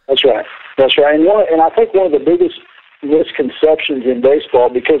 That's right. And I think one of the biggest misconceptions in baseball,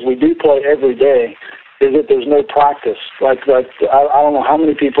 because we do play every day, is that there's no practice. Like I don't know how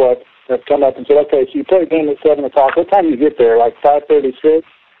many people have come up and said, okay, so you play a game at 7 o'clock. What time do you get there? Like 5:36?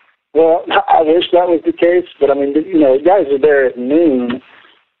 Well, I wish that was the case, but I mean, guys are there at noon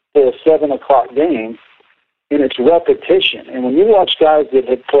for a 7 o'clock game, and it's repetition. And when you watch guys that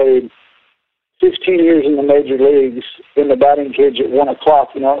have played 15 years in the major leagues in the batting cage at 1 o'clock,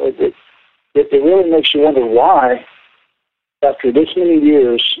 it really makes you wonder why, after this many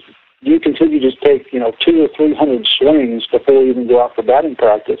years, you continue to take, 200 or 300 swings before you even go out for batting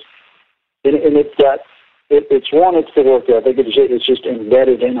practice. And it's one, it's the work ethic. It's just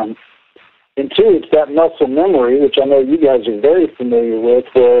embedded in them. And two, it's that muscle memory, which I know you guys are very familiar with,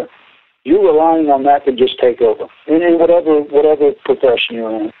 where you're relying on that to just take over in whatever profession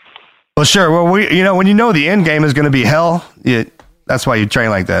you're in. Well, sure. Well, when you know the end game is going to be hell, that's why you train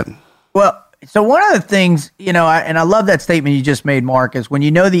like that. Well, so one of the things, and I love that statement you just made, Marcus, when you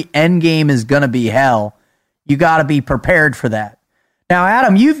know the end game is going to be hell, you got to be prepared for that. Now,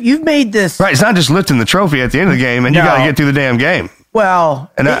 Adam, you've made this. Right. It's not just lifting the trophy at the end of the game, and you got to get through the damn game. Well,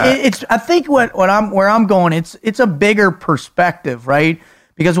 and I think where I'm going, it's a bigger perspective, right?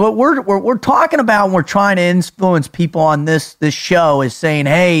 Because what we're talking about when we're trying to influence people on this show is saying,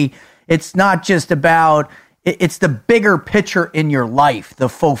 hey, it's not just about. It's the bigger picture in your life, the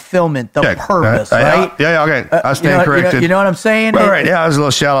fulfillment, the purpose, right? Yeah, okay. I stand corrected. You know what I'm saying? Right. Yeah, I was a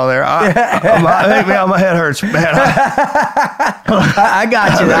little shallow there. My head hurts, man. I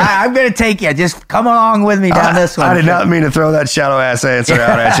got you. I'm going to take you. Just come along with me down this one. I did not mean to throw that shallow ass answer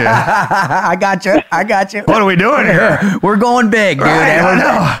out at you. I got you. What are we doing here? We're going big, dude.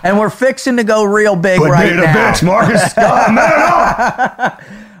 Right, and we're fixing to go real big Put right me to now. Bitch, Marcus.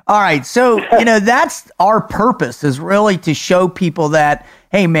 All right, so, that's our purpose, is really to show people that,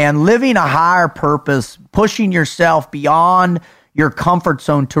 hey, man, living a higher purpose, pushing yourself beyond your comfort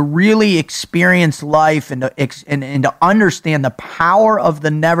zone to really experience life and to understand the power of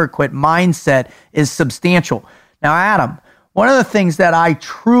the never quit mindset is substantial. Now, Adam, one of the things that I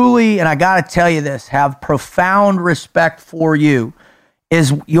truly, and I got to tell you this, have profound respect for you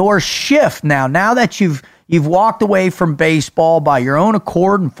is your shift now that you've walked away from baseball by your own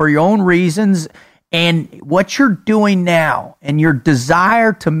accord and for your own reasons, and what you're doing now and your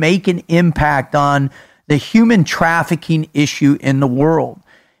desire to make an impact on the human trafficking issue in the world.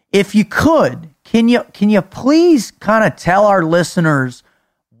 If you could, can you please kind of tell our listeners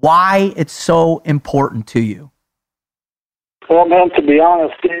why it's so important to you? Well, man, to be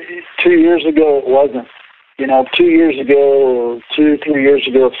honest, 2 years ago it wasn't. 2 years ago or 3 years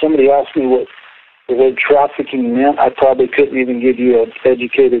ago, if somebody asked me what the word trafficking meant, I probably couldn't even give you an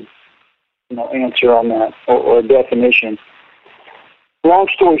educated, answer on that or a definition. Long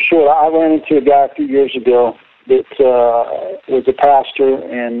story short, I ran into a guy a few years ago that was a pastor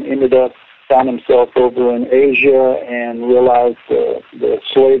and found himself over in Asia and realized the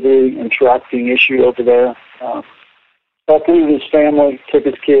slavery and trafficking issue over there. Luckily, his family took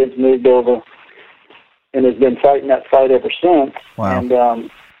his kids, moved over, and has been fighting that fight ever since. Wow.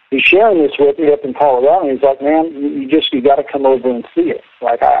 And he's sharing this with me up in Colorado, and he's like, man, you got to come over and see it.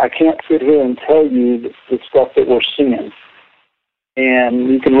 Like, I can't sit here and tell you the stuff that we're seeing. And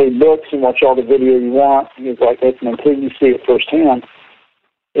you can read books and watch all the video you want. And he's like, listen, until you see it firsthand.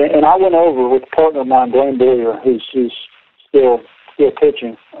 And I went over with a partner of mine, Blaine Boyer, who's still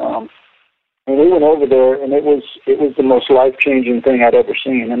pitching. And we went over there, and it was the most life-changing thing I'd ever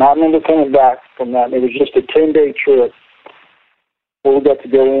seen. And I remember coming back from that, and it was just a 10-day trip where we got to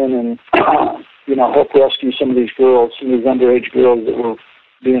go in and, help rescue some of these underage girls that were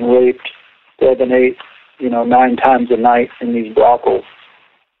being raped 7, 8, 9 times a night in these brothels.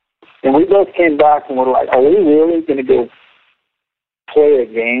 And we both came back and were like, are we really going to go play a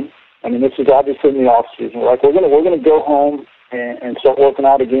game? I mean, this is obviously in the off season. We're like, we're going to go home and start working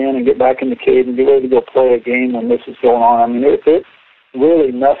out again and get back in the cave and get ready to go play a game when this is going on. I mean, it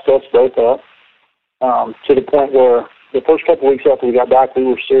really messed us both up to the point where the first couple of weeks after we got back, we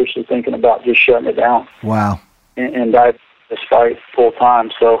were seriously thinking about just shutting it down. Wow. And dive this fight full time.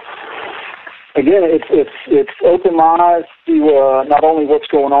 So, again, it's opened my eyes to not only what's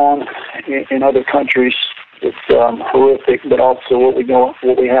going on in other countries, it's horrific, but also what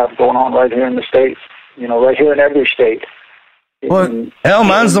we have going on right here in the States. Right here in every state. Well, hell,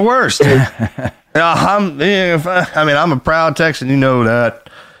 mine's the worst. I'm a proud Texan. You know that.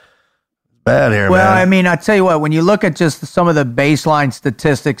 It's bad here, well, man. I mean, I tell you what, when you look at just some of the baseline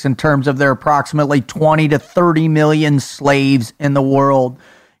statistics in terms of there are approximately 20 to 30 million slaves in the world.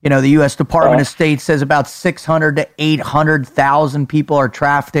 The U.S. Department of State says about 600 to 800,000 people are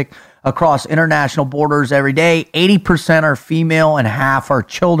trafficked across international borders every day. 80% are female and half are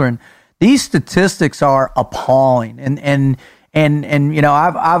children. These statistics are appalling. And I've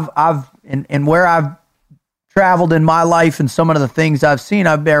where I've traveled in my life and some of the things I've seen,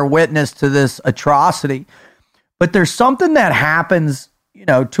 I bear witness to this atrocity. But there's something that happens,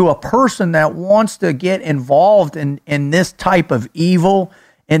 to a person that wants to get involved in this type of evil,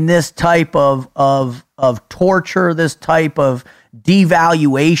 in this type of torture, this type of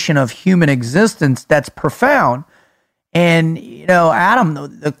devaluation of human existence that's profound. And, Adam,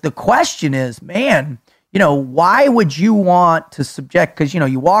 the question is, man, why would you want to subject, because,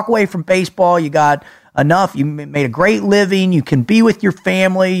 you walk away from baseball, you got enough, you made a great living, you can be with your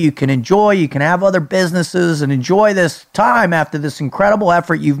family, you can enjoy, you can have other businesses and enjoy this time after this incredible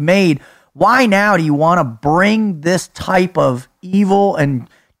effort you've made. Why now do you want to bring this type of evil and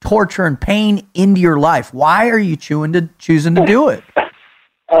torture and pain into your life? Why are you choosing to do it?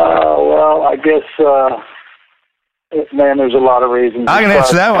 Well, I guess, man, there's a lot of reasons. I can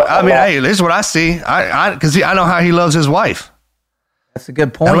answer that one. I mean, hey, this is what I see. Because I know how he loves his wife. That's a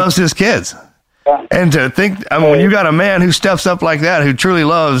good point. He loves his kids. Yeah. And to think, when you got a man who steps up like that, who truly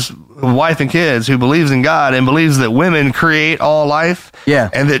loves wife and kids, who believes in God and believes that women create all life,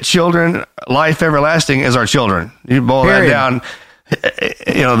 and that children, life everlasting is our children. You boil that down.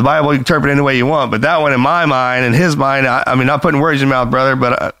 The Bible, you can interpret it any way you want, but that one in my mind, in his mind, I mean, not putting words in your mouth, brother,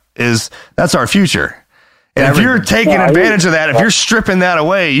 but that's our future. And if you're taking advantage of that, if you're stripping that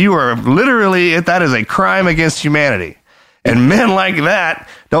away, you are literally, that is a crime against humanity. And men like that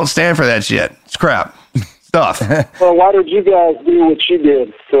don't stand for that shit. It's crap stuff. Well, why did you guys do what you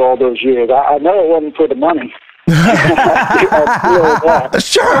did for all those years? I know it wasn't for the money.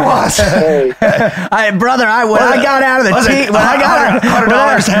 Sure it was. Hey. Brother, when I got out of the team, when I got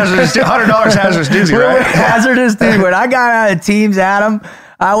 $100 hazardous duty, right? Hazardous duty. When I got out of teams, Adam,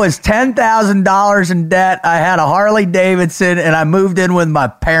 I was $10,000 in debt. I had a Harley Davidson, and I moved in with my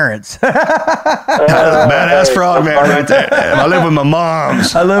parents. Badass frog man right there. I live with my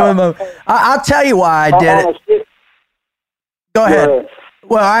moms. I'll tell you why I did it. Go ahead.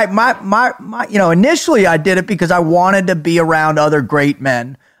 Well, initially I did it because I wanted to be around other great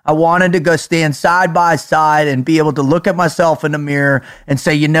men. I wanted to go stand side by side and be able to look at myself in the mirror and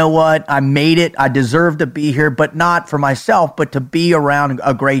say, you know what? I made it. I deserve to be here, but not for myself, but to be around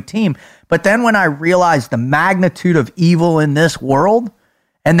a great team. But then when I realized the magnitude of evil in this world,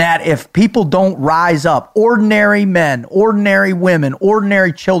 and that if people don't rise up, ordinary men, ordinary women,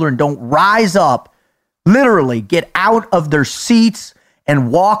 ordinary children don't rise up, literally get out of their seats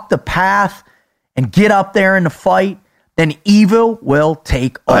and walk the path and get up there in the fight, then evil will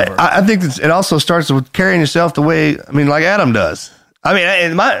take over. I think it also starts with carrying yourself the way, like Adam does.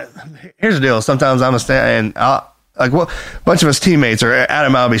 Here's the deal. Sometimes I'm a bunch of us teammates or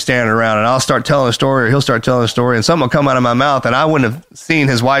Adam, I'll be standing around and I'll start telling a story or he'll start telling a story and something will come out of my mouth and I wouldn't have seen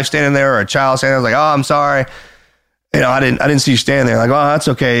his wife standing there or a child standing there. I was like, oh, I'm sorry. I didn't see you standing there. Like, oh, that's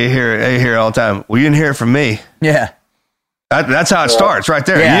okay. You hear it all the time. Well, you didn't hear it from me. Yeah. That's how it starts right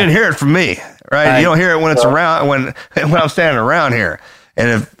there. Yeah. You didn't hear it from me, right? You don't hear it when it's around, when I'm standing around here. And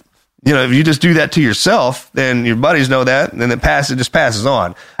if you just do that to yourself, then your buddies know that, and then it just passes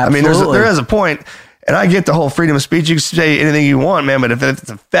on. Absolutely. There is a point, and I get the whole freedom of speech. You can say anything you want, man, but if it's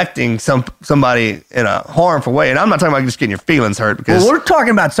affecting somebody in a harmful way, and I'm not talking about just getting your feelings hurt, because we're talking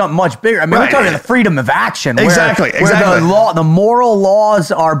about something much bigger. We're talking the freedom of action. Exactly. Where the moral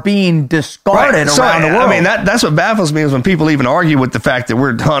laws are being discarded around the world. That's what baffles me is when people even argue with the fact that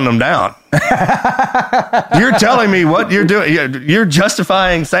we're hunting them down. You're telling me what you're doing. You're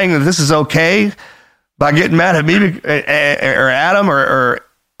justifying saying that this is okay by getting mad at me or Adam or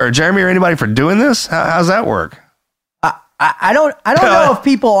Jeremy or anybody for doing this? How's that work? I don't know if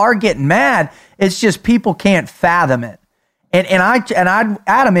people are getting mad. It's just people can't fathom it. And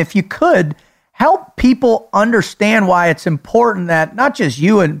Adam, if you could help people understand why it's important that not just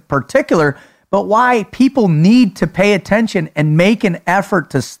you in particular, but why people need to pay attention and make an effort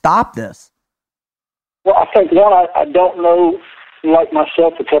to stop this. Well, I think I don't know. Like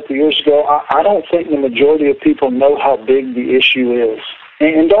myself, a couple of years ago, I don't think the majority of people know how big the issue is.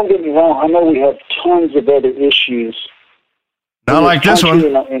 And don't get me wrong, I know we have tons of other issues. Not like this one.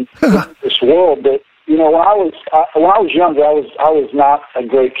 In this world, but when I was younger, I was not a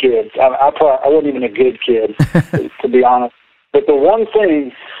great kid. I wasn't even a good kid, to be honest. But the one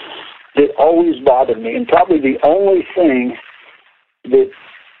thing that always bothered me, and probably the only thing that,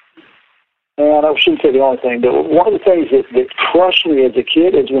 and I shouldn't say the only thing, but one of the things that crushed me as a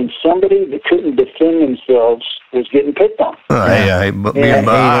kid is when somebody that couldn't defend themselves was getting picked on. I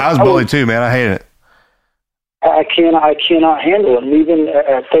was bullied too, man. I hate it. I cannot handle it. And even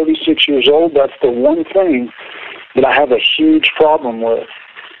at 36 years old, that's the one thing that I have a huge problem with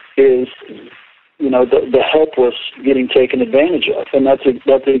is, the helpless getting taken advantage of. And that's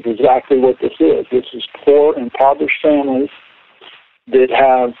exactly what this is. This is poor, impoverished families that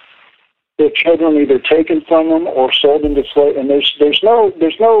have their children either taken from them or sold into slavery. And there's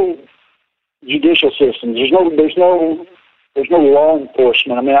no judicial system. There's no law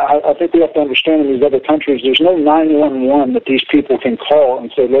enforcement. I think we have to understand in these other countries, there's no 911 that these people can call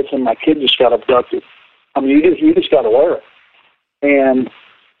and say, listen, my kid just got abducted. You just got to wear it. And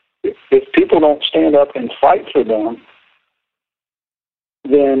if people don't stand up and fight for them,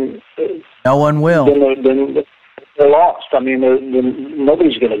 then no one will. Then they're lost.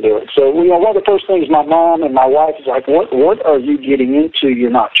 Nobody's going to do it. So, one of the first things my mom and my wife is like, what are you getting into? You're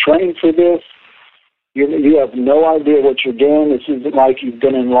not trained for this. You have no idea what you're doing. This isn't like you've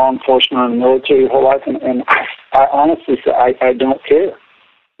been in law enforcement or in the military your whole life. And I honestly say, I don't care.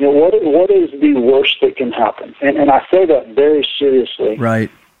 What is the worst that can happen? And I say that very seriously.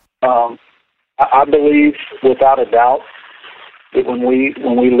 Right. I believe without a doubt that when we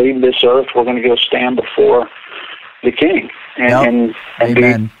leave this earth, we're going to go stand before the King and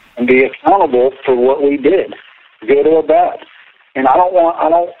be accountable for what we did, good or bad. And I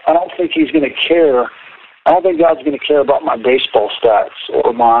don't think he's going to care. I don't think God's going to care about my baseball stats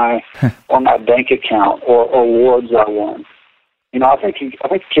or my bank account or awards I won. I think he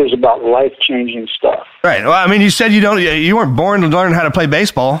cares about life-changing stuff. Right. Well, you said you weren't born to learn how to play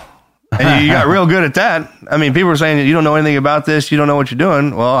baseball. And you got real good at that. People were saying you don't know anything about this. You don't know what you're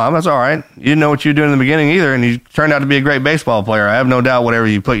doing. Well, that's all right. You didn't know what you were doing in the beginning either, and you turned out to be a great baseball player. I have no doubt whatever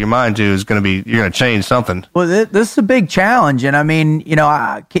you put your mind to is going to be, you're going to change something. Well, this is a big challenge. And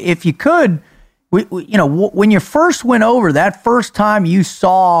if you could, when you first went over that first time you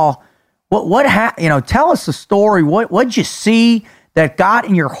saw tell us the story. What'd you see that got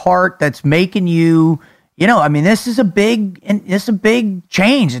in your heart that's making you, I mean, this is a big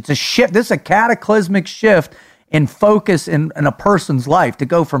change. It's a shift. This is a cataclysmic shift in focus in a person's life, to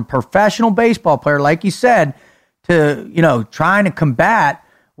go from professional baseball player, like you said, to, trying to combat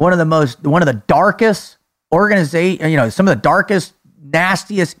one of the darkest organizations, some of the darkest,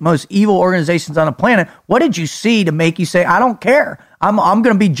 nastiest, most evil organizations on the planet. What did you see to make you say, I don't care, I'm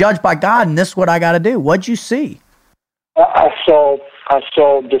going to be judged by God, and this is what I got to do? What'd you see? I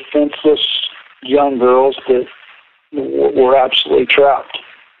saw defenseless young girls that were absolutely trapped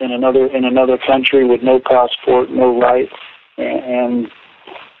in another country with no passport, no rights, and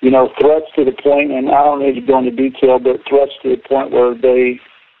threats to the point, and I don't need to go into detail, but threats to the point where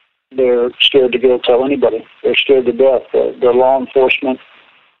they're scared to go tell anybody. They're scared to death. The law enforcement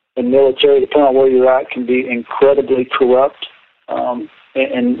and military, depending on where you're at, can be incredibly corrupt,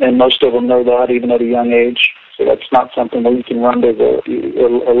 and most of them know that, even at a young age. So that's not something that you can run to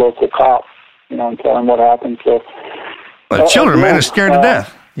a local cop, and tell them what happened. So, well, children, man, are scared to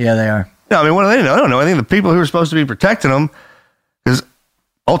death. Yeah, they are. No, I mean, what do they know? I don't know. I think the people who are supposed to be protecting them, because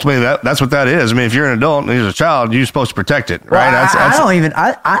ultimately that's what that is. I mean, if you're an adult and you're a child, you're supposed to protect it, right?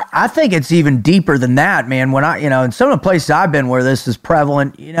 Well, I think it's even deeper than that, man. When in some of the places I've been where this is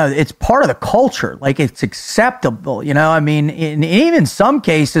prevalent, it's part of the culture. Like, it's acceptable, I mean, in even some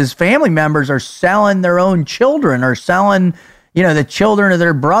cases, family members are selling their own children, or selling, the children of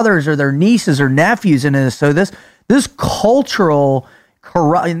their brothers or their nieces or nephews into this. So this cultural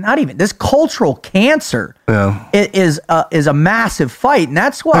this cultural cancer is a massive fight, and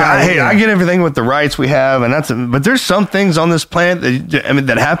that's why I get everything with the rights we have, and but there's some things on this planet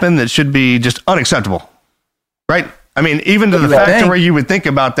that happen that should be just unacceptable, right? I mean, even to the fact where you would think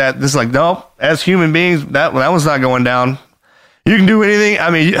about that, this is like, no, as human beings, that one's not going down. You can do anything. I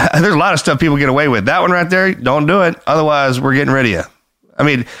mean, there's a lot of stuff people get away with. That one right there, don't do it. Otherwise, we're getting rid of you. I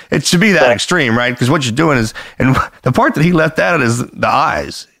mean, it should be that extreme, right? Because what you're doing is, and the part that he left out is the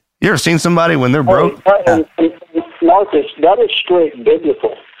eyes. You ever seen somebody when they're broke? Marcus, that is straight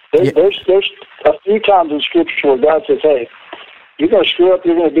biblical. There's a few times in Scripture where God says, hey, you're going to screw up,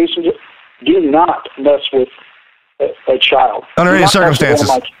 you're going to do something. Do not mess with a child. Under any circumstances.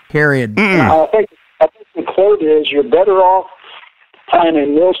 Period. I think the quote is, you're better off tying a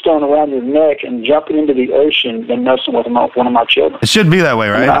millstone around your neck and jumping into the ocean than messing with one of my children. It should be that way,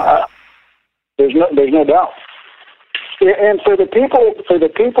 right? There's no doubt. And for the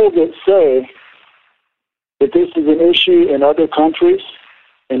people that say that this is an issue in other countries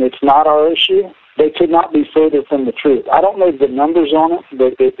and it's not our issue, they could not be further from the truth. I don't know the numbers on it,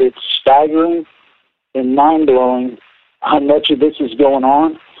 but it's staggering and mind-blowing how much of this is going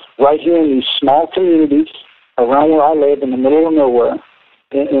on right here in these small communities around where I live, in the middle of nowhere,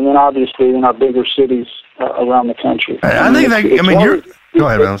 and then obviously in our bigger cities around the country. I think that, go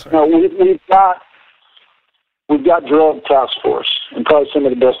ahead, man. We've got drug task force, and probably some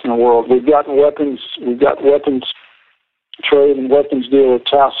of the best in the world. We've got weapons trade and weapons dealer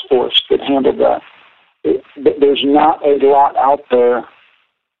task force that handle that. But there's not a lot out there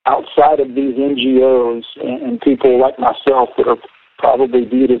outside of these NGOs and people like myself that are probably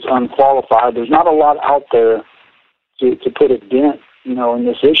viewed as unqualified. There's not a lot out there to put a dent, in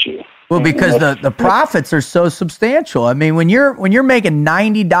this issue. Well, because the profits are so substantial. I mean, when you're making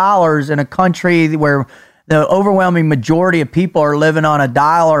 $90 in a country where the overwhelming majority of people are living on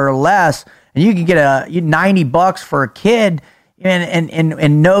 $1 or less, and you can get $90 for a kid,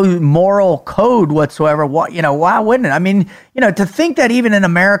 and no moral code whatsoever, why wouldn't it? I mean, to think that even in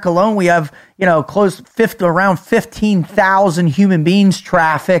America alone, we have, around 15,000 human beings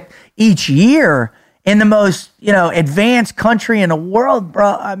trafficked each year in the most, advanced country in the world,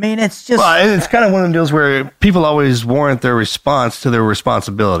 bro. I mean, it's just... Well, it's kind of one of the deals where people always warrant their response to their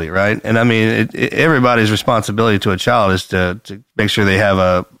responsibility, right? And I mean, everybody's responsibility to a child is to make sure they have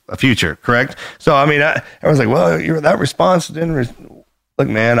a future, correct? So, I mean, everyone's like, well, that response didn't... Look,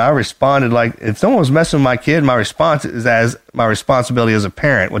 man, I responded like, if someone was messing with my kid, my response is as my responsibility as a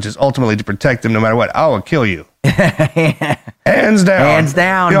parent, which is ultimately to protect them no matter what. I will kill you. Hands down. Hands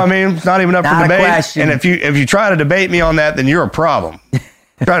down. You know what I mean? It's not even up for debate. Question. And if you try to debate me on that, then you're a problem.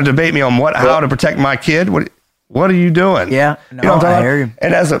 Trying to debate me on how to protect my kid, what are you doing? Yeah, no, I hear you.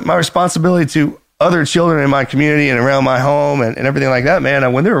 And as my responsibility to other children in my community and around my home and everything like that,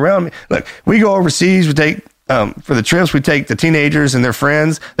 man, when they're around me, look, we go overseas, we take... for the trips, we take the teenagers and their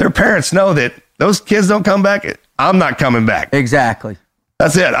friends. Their parents know that those kids don't come back. I'm not coming back. Exactly.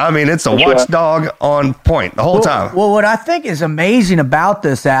 That's it. I mean, it's a watchdog on point the whole time. Well, what I think is amazing about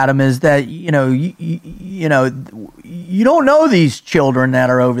this, Adam, is that you don't know these children that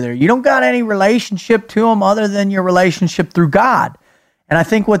are over there. You don't got any relationship to them other than your relationship through God. And I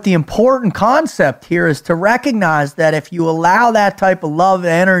think what the important concept here is to recognize that if you allow that type of love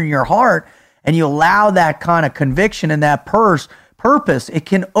to enter in your heart and you allow that kind of conviction and that purpose, it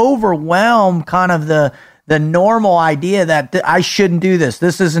can overwhelm kind of the normal idea that I shouldn't do this.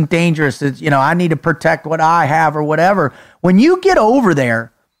 This isn't dangerous. It's, I need to protect what I have or whatever. When you get over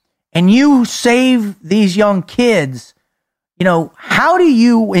there and you save these young kids, how do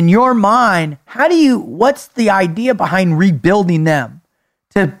you, in your mind, what's the idea behind rebuilding them?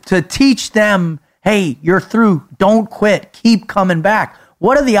 To teach them, hey, you're through, don't quit, keep coming back.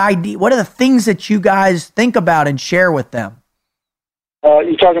 What are the things that you guys think about and share with them?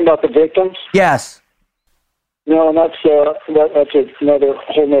 You talking about the victims? Yes. No, and that's another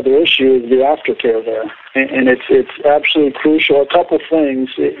whole other issue is the aftercare there, and it's absolutely crucial. A couple things.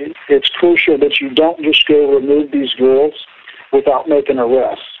 It's crucial that you don't just go remove these girls without making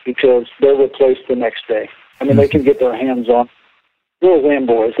arrests, because they're replaced the next day. I mean, they can get their hands on girls and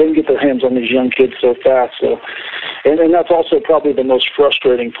boys. They can get their hands on these young kids so fast. So, and that's also probably the most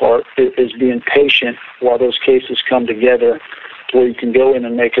frustrating part is being patient while those cases come together, where you can go in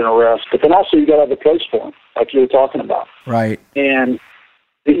and make an arrest. But then also you got to have a place for them, like you were talking about. Right. And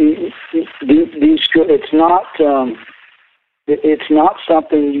these, it's not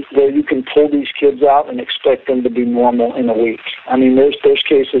something where you can pull these kids out and expect them to be normal in a week. I mean, there's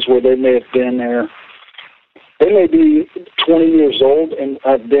cases where they may have been there. They may be 20 years old and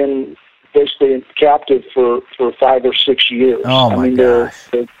have been basically captive for 5 or 6 years. Oh my gosh.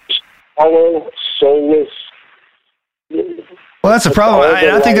 They're hollow, soulless. Well, that's a problem.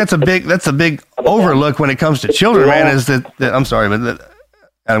 I think that's a big overlook when it comes to children, man. Is that I'm sorry, but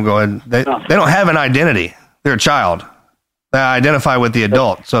I'm going. They don't have an identity. They're a child. They identify with the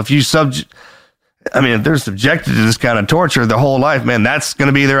adult. So if they're subjected to this kind of torture their whole life, man, that's going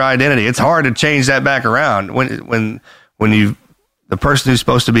to be their identity. It's hard to change that back around when the person who's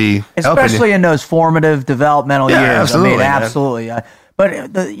supposed to be especially in those formative developmental years. Absolutely, absolutely.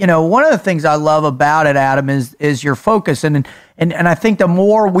 But one of the things I love about it, Adam, is your focus, and I think the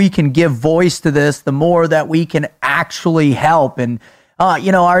more we can give voice to this, the more that we can actually help. And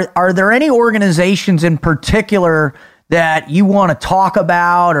are there any organizations in particular that you want to talk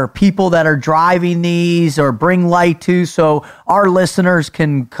about, or people that are driving these or bring light to, so our listeners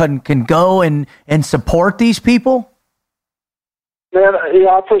can go and support these people? Man,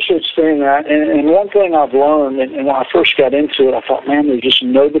 I appreciate you saying that. And one thing I've learned, and when I first got into it, I thought, man, there's just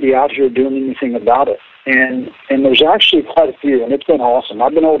nobody out here doing anything about it. And there's actually quite a few, and it's been awesome.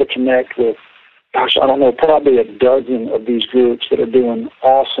 I've been able to connect with, probably a dozen of these groups that are doing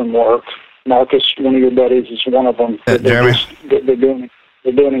awesome work. Marcus, one of your buddies, is one of them. Jeremy. They're doing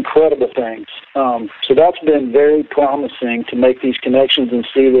incredible things. So that's been very promising to make these connections and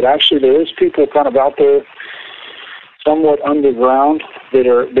see that actually there is people kind of out there somewhat underground that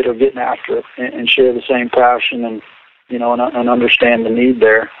are getting after it and share the same passion and understand the need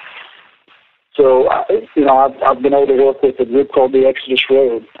there. So I've been able to work with a group called the Exodus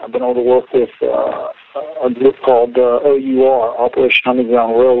Road. I've been able to work with a group called OUR, Operation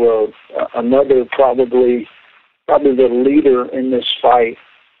Underground Railroad. Another probably the leader in this fight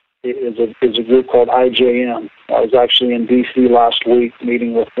is a group called IJM. I was actually in D.C. last week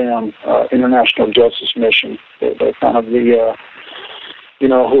meeting with them, International Justice Mission. They're kind of the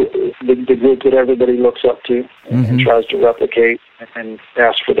group that everybody looks up to and tries to replicate and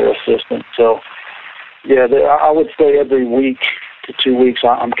ask for their assistance. So, yeah, I would say every week to 2 weeks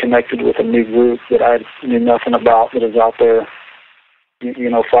I'm connected with a new group that I knew nothing about that is out there,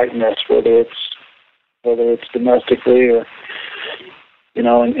 fighting this, whether it's domestically or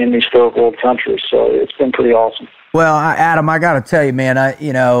in these third world countries. So it's been pretty awesome. Well, Adam, I got to tell you, man,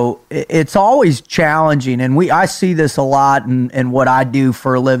 it's always challenging, and I see this a lot in what I do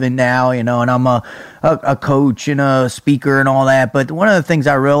for a living now, and I'm a coach and a speaker and all that. But one of the things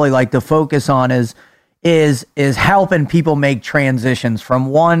I really like to focus on is helping people make transitions from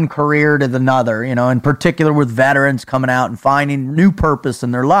one career to another, in particular with veterans coming out and finding new purpose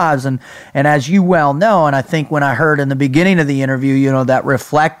in their lives. And as you well know, and I think when I heard in the beginning of the interview, that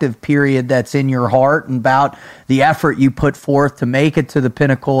reflective period that's in your heart and about the effort you put forth to make it to the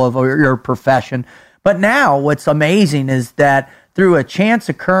pinnacle of your profession. But now what's amazing is that through a chance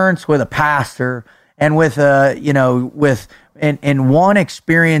occurrence with a pastor and with in one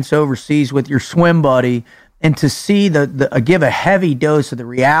experience overseas with your swim buddy, and to see give a heavy dose of the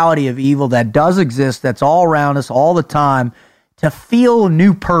reality of evil that does exist, that's all around us all the time, to feel a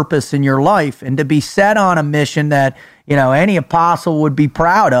new purpose in your life and to be set on a mission that, any apostle would be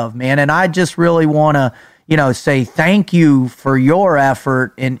proud of, man. And I just really want to, say thank you for your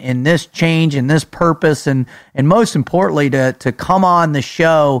effort in this change and this purpose, and most importantly to come on the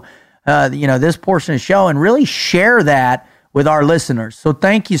show, this portion of the show, and really share that with our listeners. So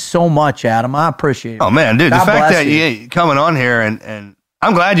thank you so much, Adam. I appreciate it. Oh man, dude, God the fact that you coming on here, and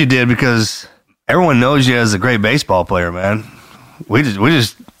I'm glad you did, because everyone knows you as a great baseball player, man. You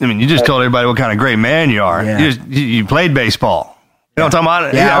just told everybody what kind of great man you are. Yeah. You played baseball. You know what I'm talking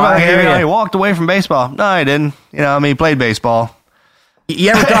about? Yeah, I hear you. He walked away from baseball. No, he didn't. He played baseball.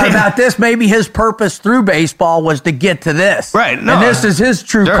 You ever thought about this? Maybe his purpose through baseball was to get to this. Right. No, and this is his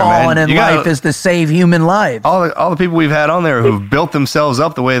true calling in life, is to save human lives. All the people we've had on there who've built themselves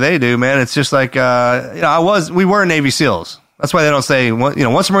up the way they do, man, it's just like, we were Navy SEALs. That's why they don't say,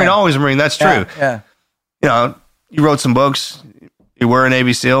 once a Marine, always a Marine. That's true. Yeah. You wrote some books. You were a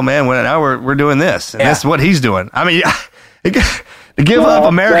Navy SEAL, man. Now we're doing this. And that's what he's doing. I mean, to give up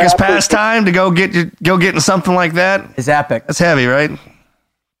America's pastime to go get into something like that is epic. That's heavy, right?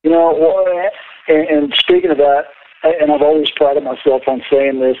 And speaking of that, and I've always prided myself on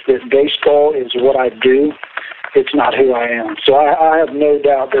saying this, that baseball is what I do. It's not who I am. So I have no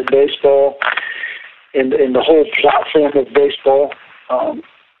doubt that baseball and the whole platform of baseball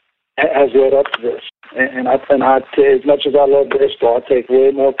has led up to this. And I as much as I love baseball, I take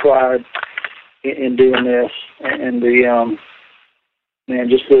way more pride in doing this, and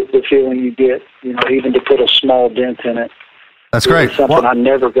just the feeling you get, even to put a small dent in it. That's great. Something I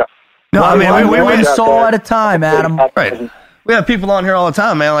never got. No, I mean, we one soul at a time, Adam. Right. We have people on here all the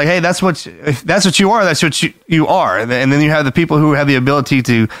time, man. Like, hey, if that's what you are. That's what you are. And then you have the people who have the ability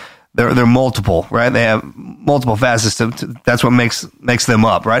to. They're multiple, right? They have multiple facets. That's what makes them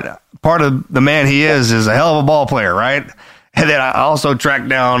up, right? Part of the man he is a hell of a ball player, right? And then I also track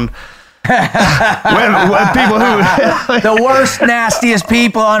down when people who the worst, nastiest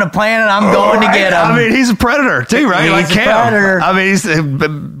people on the planet. I'm going to get them. I mean, he's a predator too, right? He's a predator. I mean,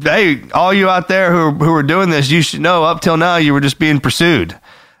 hey, all you out there who are doing this, you should know. Up till now, you were just being pursued.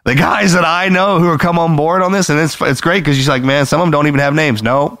 The guys that I know who are come on board on this, and it's great because she's like, man, some of them don't even have names.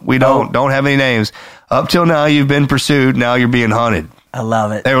 No, we don't have any names. Up till now, you've been pursued. Now you're being hunted. I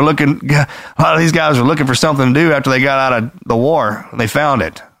love it. They were looking. A lot of these guys were looking for something to do after they got out of the war, and they found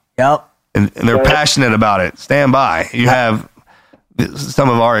it. Yep. And they're passionate about it. Stand by. You have some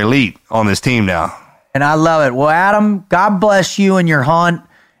of our elite on this team now. And I love it. Well, Adam, God bless you and your hunt.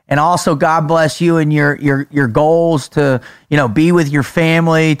 And also, God bless you and your goals to, be with your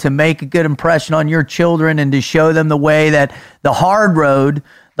family, to make a good impression on your children, and to show them the way that the hard road,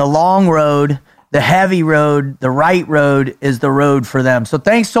 the long road, the heavy road, the right road is the road for them. So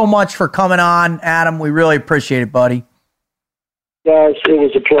thanks so much for coming on, Adam. We really appreciate it, buddy. Guys, it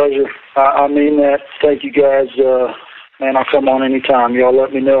was a pleasure. I mean that. Thank you, guys. Man, I'll come on anytime. Y'all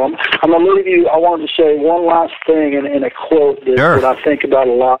let me know. I'm going to leave you. I wanted to say one last thing in a quote that I think about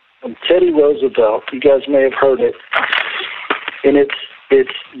a lot from Teddy Roosevelt. You guys may have heard it. And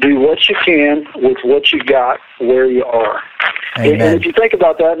it's do what you can with what you got where you are. And if you think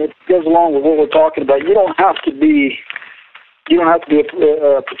about that, and it goes along with what we're talking about, you don't have to be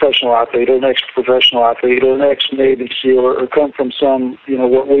a professional athlete or an ex-professional athlete or an ex-Navy SEAL or come from some,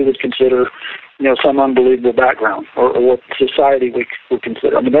 what we would consider, some unbelievable background or what society would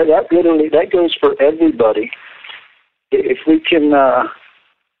consider. I mean, that goes for everybody. If we can,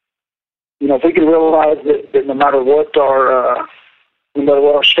 if we can realize that no matter what our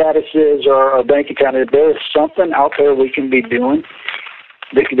status is or our bank account is, there's something out there we can be doing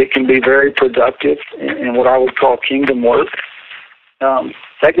that can be very productive in what I would call kingdom work.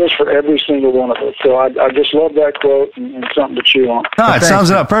 That goes for every single one of us. So I just love that quote and something to chew on. No, it sums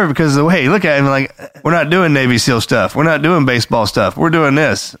it up perfect because the way you look at it, like, we're not doing Navy SEAL stuff. We're not doing baseball stuff. We're doing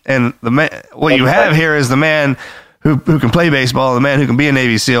this. And what you have here is the man who can play baseball, the man who can be a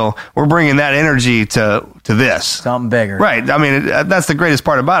Navy SEAL. We're bringing that energy to this. Something bigger. Right. I mean, that's the greatest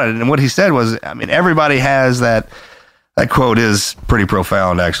part about it. And what he said was, I mean, everybody has that. That quote is pretty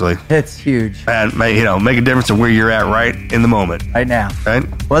profound, actually. It's huge. And, make a difference in where you're at right in the moment. Right now. Right?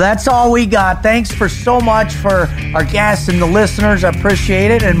 Well, that's all we got. Thanks for so much for our guests and the listeners. I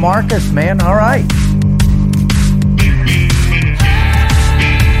appreciate it. And Marcus, man, all right.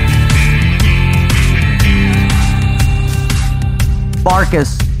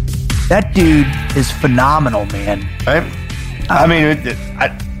 Marcus, that dude is phenomenal, man. Right? I mean,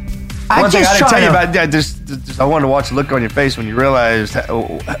 one thing I didn't tell you about that, just I wanted to watch the look on your face when you realized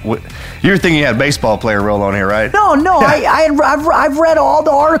you were thinking you had a baseball player roll on here, right? No, I've read all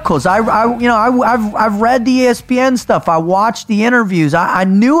the articles. I've read the ESPN stuff. I watched the interviews. I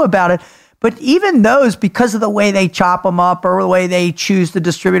knew about it, but even those, because of the way they chop them up or the way they choose to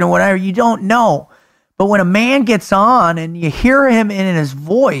distribute or whatever, you don't know. But when a man gets on and you hear him in his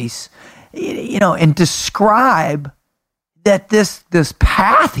voice, and describe that this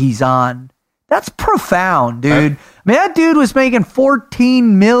path he's on, that's profound, dude. I mean, that dude was making $14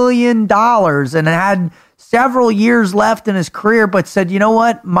 million and had several years left in his career, but said, you know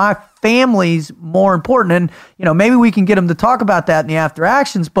what, my family's more important. And, maybe we can get him to talk about that in the after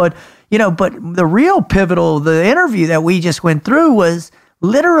actions. But, but the real pivotal, the interview that we just went through was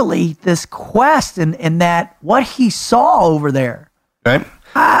literally this quest and that what he saw over there. Right.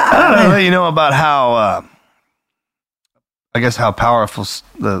 I don't know about how, how powerful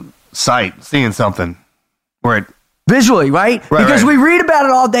the sight, seeing something where it visually, right? Because we read about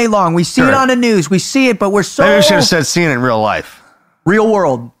it all day long. We see it on the news. We see it, but we're so... Maybe we should have said seeing it in real life. Real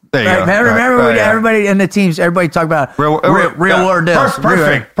world. There you go. Remember everybody in the teams, everybody talk about real world deals.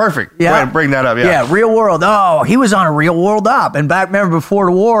 Perfect. Yeah. Bring that up, Yeah, real world. Oh, he was on a real world op. And back, remember, before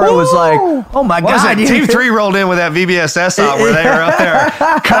the war, it was like, oh my God. Team 3 rolled in with that VBSS op where they were up there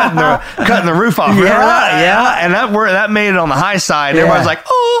cutting the roof off. Remember that? Yeah. And that made it on the high side. Yeah. Everyone's like,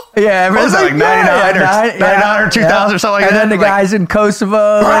 oh. Yeah, everyone's like 99 or 2000 or something like that. And then the guys in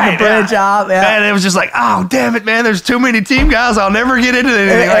Kosovo and the bridge op. Yeah. And it was just like, oh, damn it, man. There's too many team guys. I'll never get into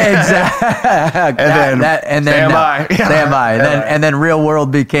anything like exactly. and then stand by. And then real world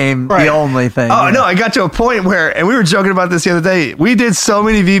became the only thing. Oh, no, I got to a point where, and we were joking about this the other day, we did so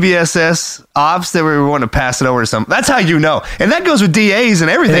many VBSS ops that we were wanting to pass it over to some. That's how you know. And that goes with DAs and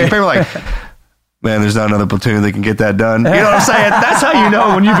everything. People are like, man, there's not another platoon that can get that done. You know what I'm saying? That's how you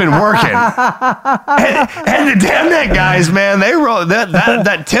know when you've been working. And the damn net guys, man, they roll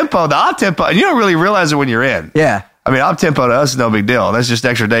that tempo, the op tempo, and you don't really realize it when you're in. Yeah. I mean, op tempo to us is no big deal. That's just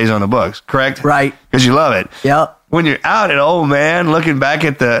extra days on the books, correct? Right. Because you love it. Yep. When you're out at old man, looking back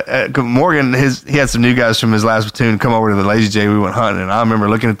at Morgan, he had some new guys from his last platoon come over to the Lazy J. We went hunting, and I remember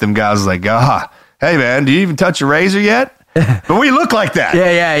looking at them guys like, hey man, do you even touch a razor yet? But we look like that.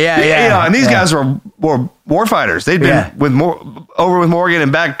 Yeah. And these guys were war fighters. They'd been with Morgan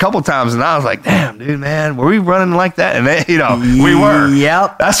and back a couple times, and I was like, damn, dude, man, were we running like that? And they, we were.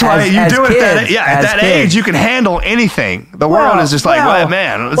 Yep. That's why you do it at that age. You can handle anything. The world is just like,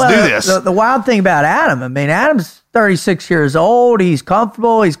 man, let's do this. The wild thing about Adam, I mean, Adam's 36 years old. He's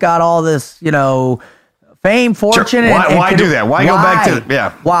comfortable. He's got all this, fame, fortune. Sure. Why do that? Why go back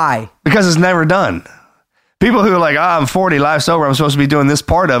to Why? Because it's never done. People who are like, I'm 40, life's over, I'm supposed to be doing this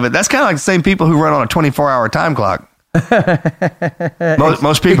part of it. That's kind of like the same people who run on a 24-hour time clock.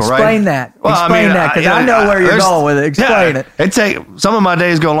 Most people, right? Explain that. Explain that, because I know where you're going with it. Explain it. Some of my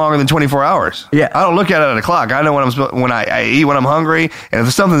days go longer than 24 hours. Yeah. I don't look at it at a clock. I know when I eat when I'm hungry, and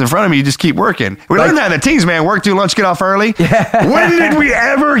if something's in front of me, you just keep working. We learned that in the teams, man. Work, do lunch, get off early. Yeah. When did we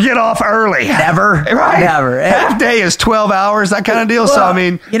ever get off early? Never. Right? Never. Half day is 12 hours, that kind of deal. Well, so, I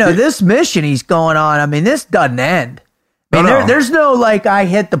mean. This mission he's going on, I mean, this doesn't end. There's no like I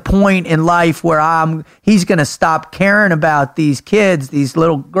hit the point in life where he's going to stop caring about these kids, these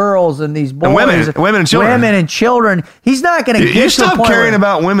little girls and these boys, and women and children. He's not going to get you stop caring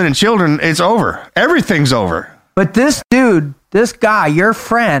about women and children. It's over. Everything's over. But this dude, this guy, your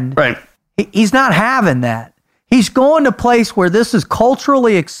friend, right? He's not having that. He's going to a place where this is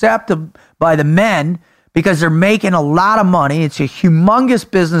culturally accepted by the men. Because they're making a lot of money. It's a humongous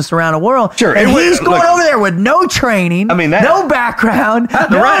business around the world. Sure. And he's going over there with no training, no background,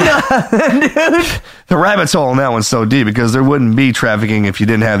 nothing, dude. The rabbit's hole in that one's so deep because there wouldn't be trafficking if you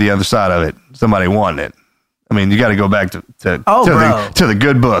didn't have the other side of it. Somebody wanted it. I mean, you got to go back to the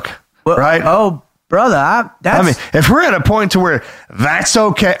good book, right? Oh, brother. If we're at a point to where that's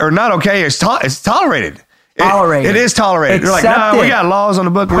okay or not okay, it's tolerated. It is tolerated. You're like, no, we got laws on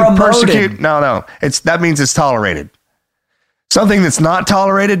the book. We persecute. No. That means it's tolerated. Something that's not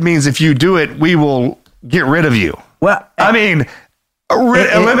tolerated means if you do it, we will get rid of you. Well,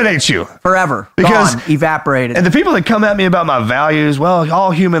 eliminate you forever. Because gone, evaporated. And the people that come at me about my values, well,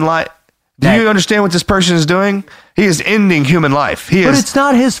 all human life. Do you understand what this person is doing? He is ending human life. But it's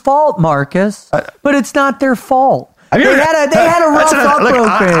not his fault, Marcus. But it's not their fault. They had a rough upbringing.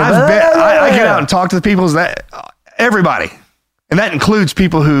 I get out and talk to the people, everybody. And that includes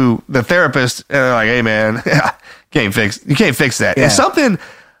people who, the therapist, and they're like, hey man, you can't fix that. Yeah. It's something,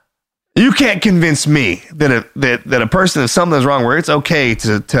 you can't convince me that a person, if something's wrong, where it's okay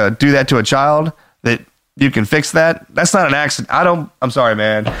to do that to a child, that you can fix that. That's not an accident. I'm sorry,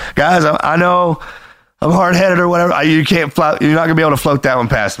 man. Guys, I know I'm hard-headed or whatever. You're not going to be able to float that one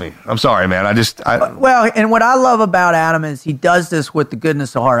past me. I'm sorry, man. Well, and what I love about Adam is he does this with the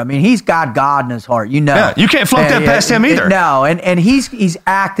goodness of heart. I mean, he's got God in his heart, Yeah, you can't float that past him either. No, and he's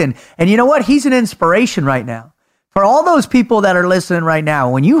acting. And you know what? He's an inspiration right now For all those people that are listening right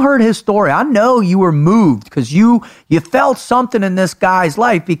now, when you heard his story, I know you were moved because you felt something in this guy's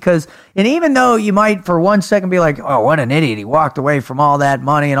life and even though you might for 1 second be like, oh, what an idiot. He walked away from all that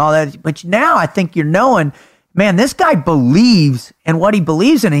money and all that. But now I think you're knowing, man, this guy believes in what he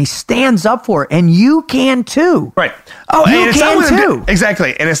believes in and he stands up for it. And you can too. Right. Oh, you and can too.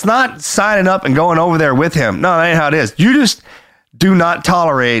 Exactly. And it's not signing up and going over there with him. No, that ain't how it is. You just do not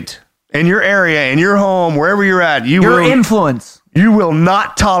tolerate in your area, in your home, wherever you're at, your influence. You will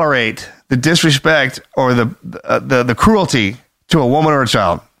not tolerate the disrespect or the cruelty to a woman or a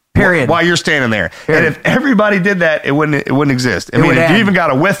child. Period. While you're standing there. Period. And if everybody did that, it wouldn't exist. I mean, if you even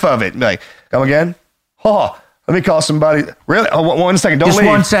got a whiff of it, like, come again? Oh, let me call somebody. Really? Oh, 1 second. Don't Just leave.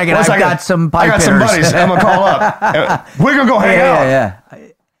 1 second. I've got some pipe I got some buddies. I'm going to call up. We're going to go hang out. Yeah.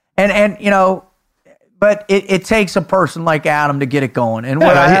 And you know, but it takes a person like Adam to get it going. And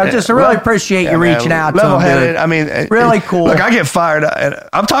I just really appreciate you reaching out to him, dude. I mean, really cool. Look, I get fired.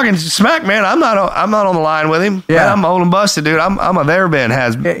 I'm talking smack, man. I'm not on the line with him. Yeah. Man, I'm old and busted, dude. I'm a there been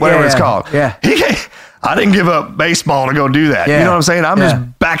has whatever it's called. Yeah. I didn't give up baseball to go do that. Yeah. You know what I'm saying? I'm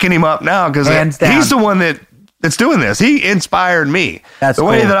just backing him up now because he's the one that's doing this. He inspired me. That's the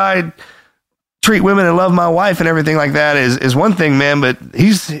way that I treat women and love my wife and everything like that is one thing, man. But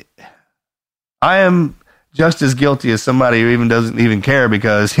I am just as guilty as somebody who even doesn't even care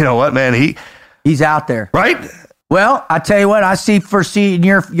because you know what, man, he's out there, right? Well, I tell you what, I foresee in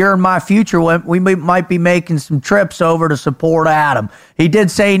your and my future, we might be making some trips over to support Adam. He did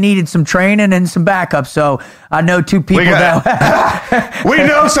say he needed some training and some backup, so I know two people that we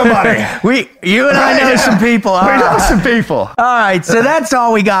know somebody. You and I know some people. We know some people. All right, so that's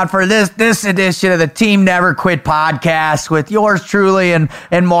all we got for this edition of the Team Never Quit podcast with yours truly and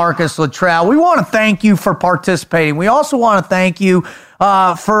Marcus Luttrell. We want to thank you for participating. We also want to thank you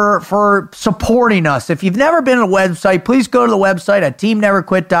for supporting us. If you've never been to the website, please go to the website at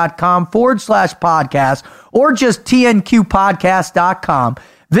teamneverquit.com/podcast or just tnqpodcast.com.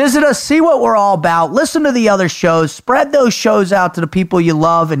 Visit us, see what we're all about, listen to the other shows, spread those shows out to the people you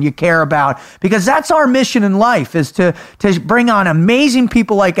love and you care about, because that's our mission in life, is to bring on amazing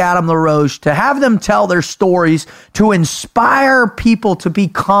people like Adam LaRoche, to have them tell their stories, to inspire people to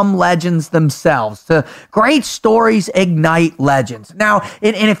become legends themselves. Great stories ignite legends. Now,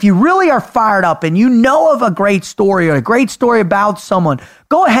 and if you really are fired up and you know of a great story or a great story about someone,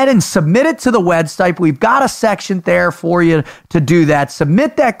 go ahead and submit it to the website. We've got a section there for you to do that.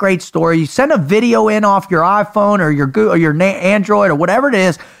 Submit that great story. You send a video in off your iPhone or your Android or whatever it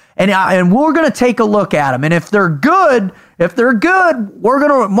is, and we're going to take a look at them. And if they're good,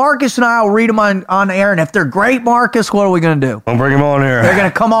 Marcus and I will read them on air. And if they're great, Marcus, what are we going to do? I'll bring them on here. They're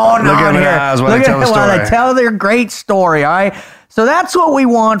going to come on here. Look at them while they tell their great story. All right. So that's what we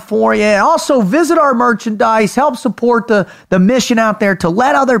want for you. Also, visit our merchandise, help support the mission out there to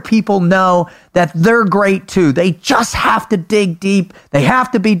let other people know that they're great too. They just have to dig deep. They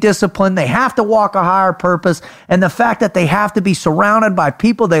have to be disciplined. They have to walk a higher purpose. And the fact that they have to be surrounded by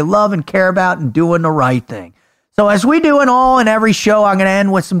people they love and care about and doing the right thing. So as we do in all and every show, I'm going to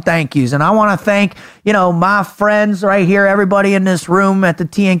end with some thank yous. And I want to thank, my friends right here, everybody in this room at the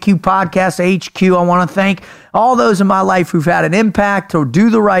TNQ Podcast HQ. I want to thank all those in my life who've had an impact to do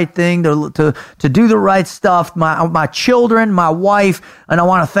the right thing, to do the right stuff, my children, my wife, and I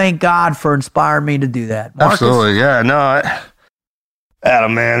want to thank God for inspiring me to do that. Marcus? Absolutely, yeah. No,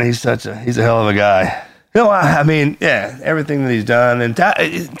 Adam, man, he's a hell of a guy. I mean, yeah, everything that he's done, and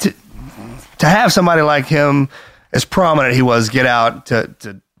to have somebody like him, as prominent he was, get out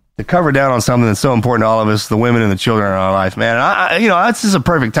to cover down on something that's so important to all of us, the women and the children in our life, man. That's just a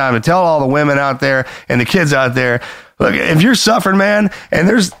perfect time to tell all the women out there and the kids out there, look, if you're suffering, man, and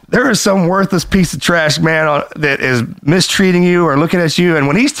there is some worthless piece of trash, man, that is mistreating you or looking at you, and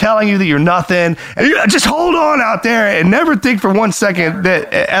when he's telling you that you're nothing, and just hold on out there and never think for 1 second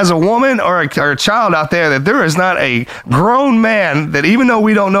that as a woman or a child out there that there is not a grown man that even though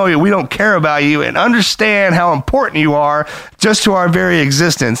we don't know you, we don't care about you and understand how important you are just to our very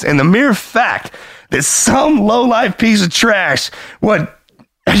existence. And the mere fact that some low-life piece of trash would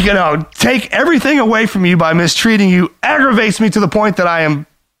take everything away from you by mistreating you aggravates me to the point that I am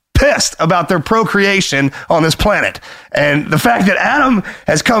pissed about their procreation on this planet. And the fact that Adam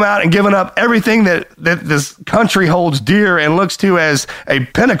has come out and given up everything that this country holds dear and looks to as a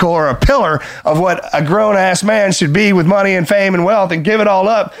pinnacle or a pillar of what a grown-ass man should be with money and fame and wealth, and give it all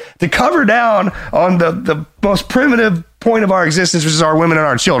up to cover down on the most primitive point of our existence, which is our women and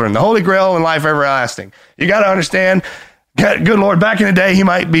our children, the holy grail in life everlasting. You got to understand, Good Lord, back in the day, he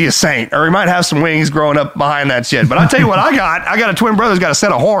might be a saint, or he might have some wings growing up behind that shit. But I'll tell you what I got a twin brother who's got a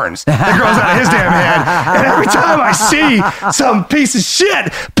set of horns that grows out of his damn head. And every time I see some piece of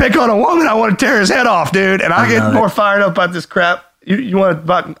shit pick on a woman, I want to tear his head off, dude. And I get more fired up about this crap. You want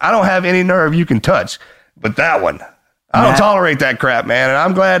to? I don't have any nerve you can touch, but that one, I don't tolerate that crap, man. And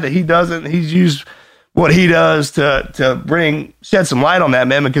I'm glad that he doesn't. He's used what he does to shed some light on that,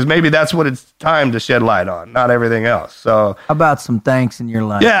 man, because maybe that's what it's time to shed light on, not everything else. So, how about some thanks in your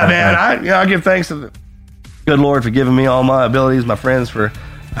life? Yeah, man. I give thanks to the good Lord for giving me all my abilities, my friends for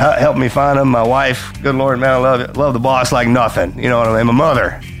helping me find them, my wife. Good Lord, man, I love it. Love the boss like nothing. You know what I mean? My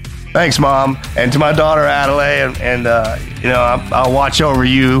mother. Thanks, Mom. And to my daughter, Adelaide, and I'll watch over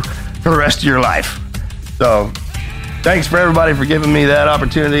you for the rest of your life. So, thanks for everybody for giving me that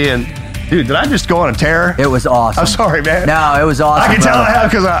opportunity. And dude, did I just go on a tear? It was awesome. I'm sorry, man. No, it was awesome. I can tell I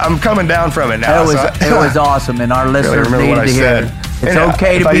have because I'm coming down from it now. It was awesome, and our listeners needed to hear it. It's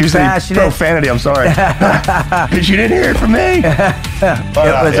okay to be passionate. Profanity, I'm sorry. Because you didn't hear it from me. It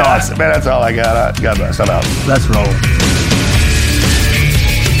was awesome. Man, that's all I got. God bless. I'm out. Let's roll.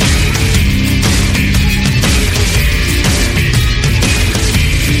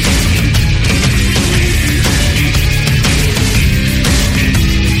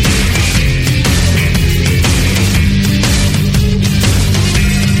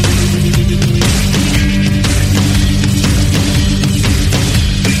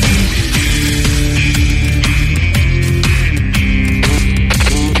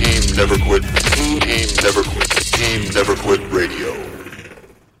 Never quit. Team Never Quit Radio.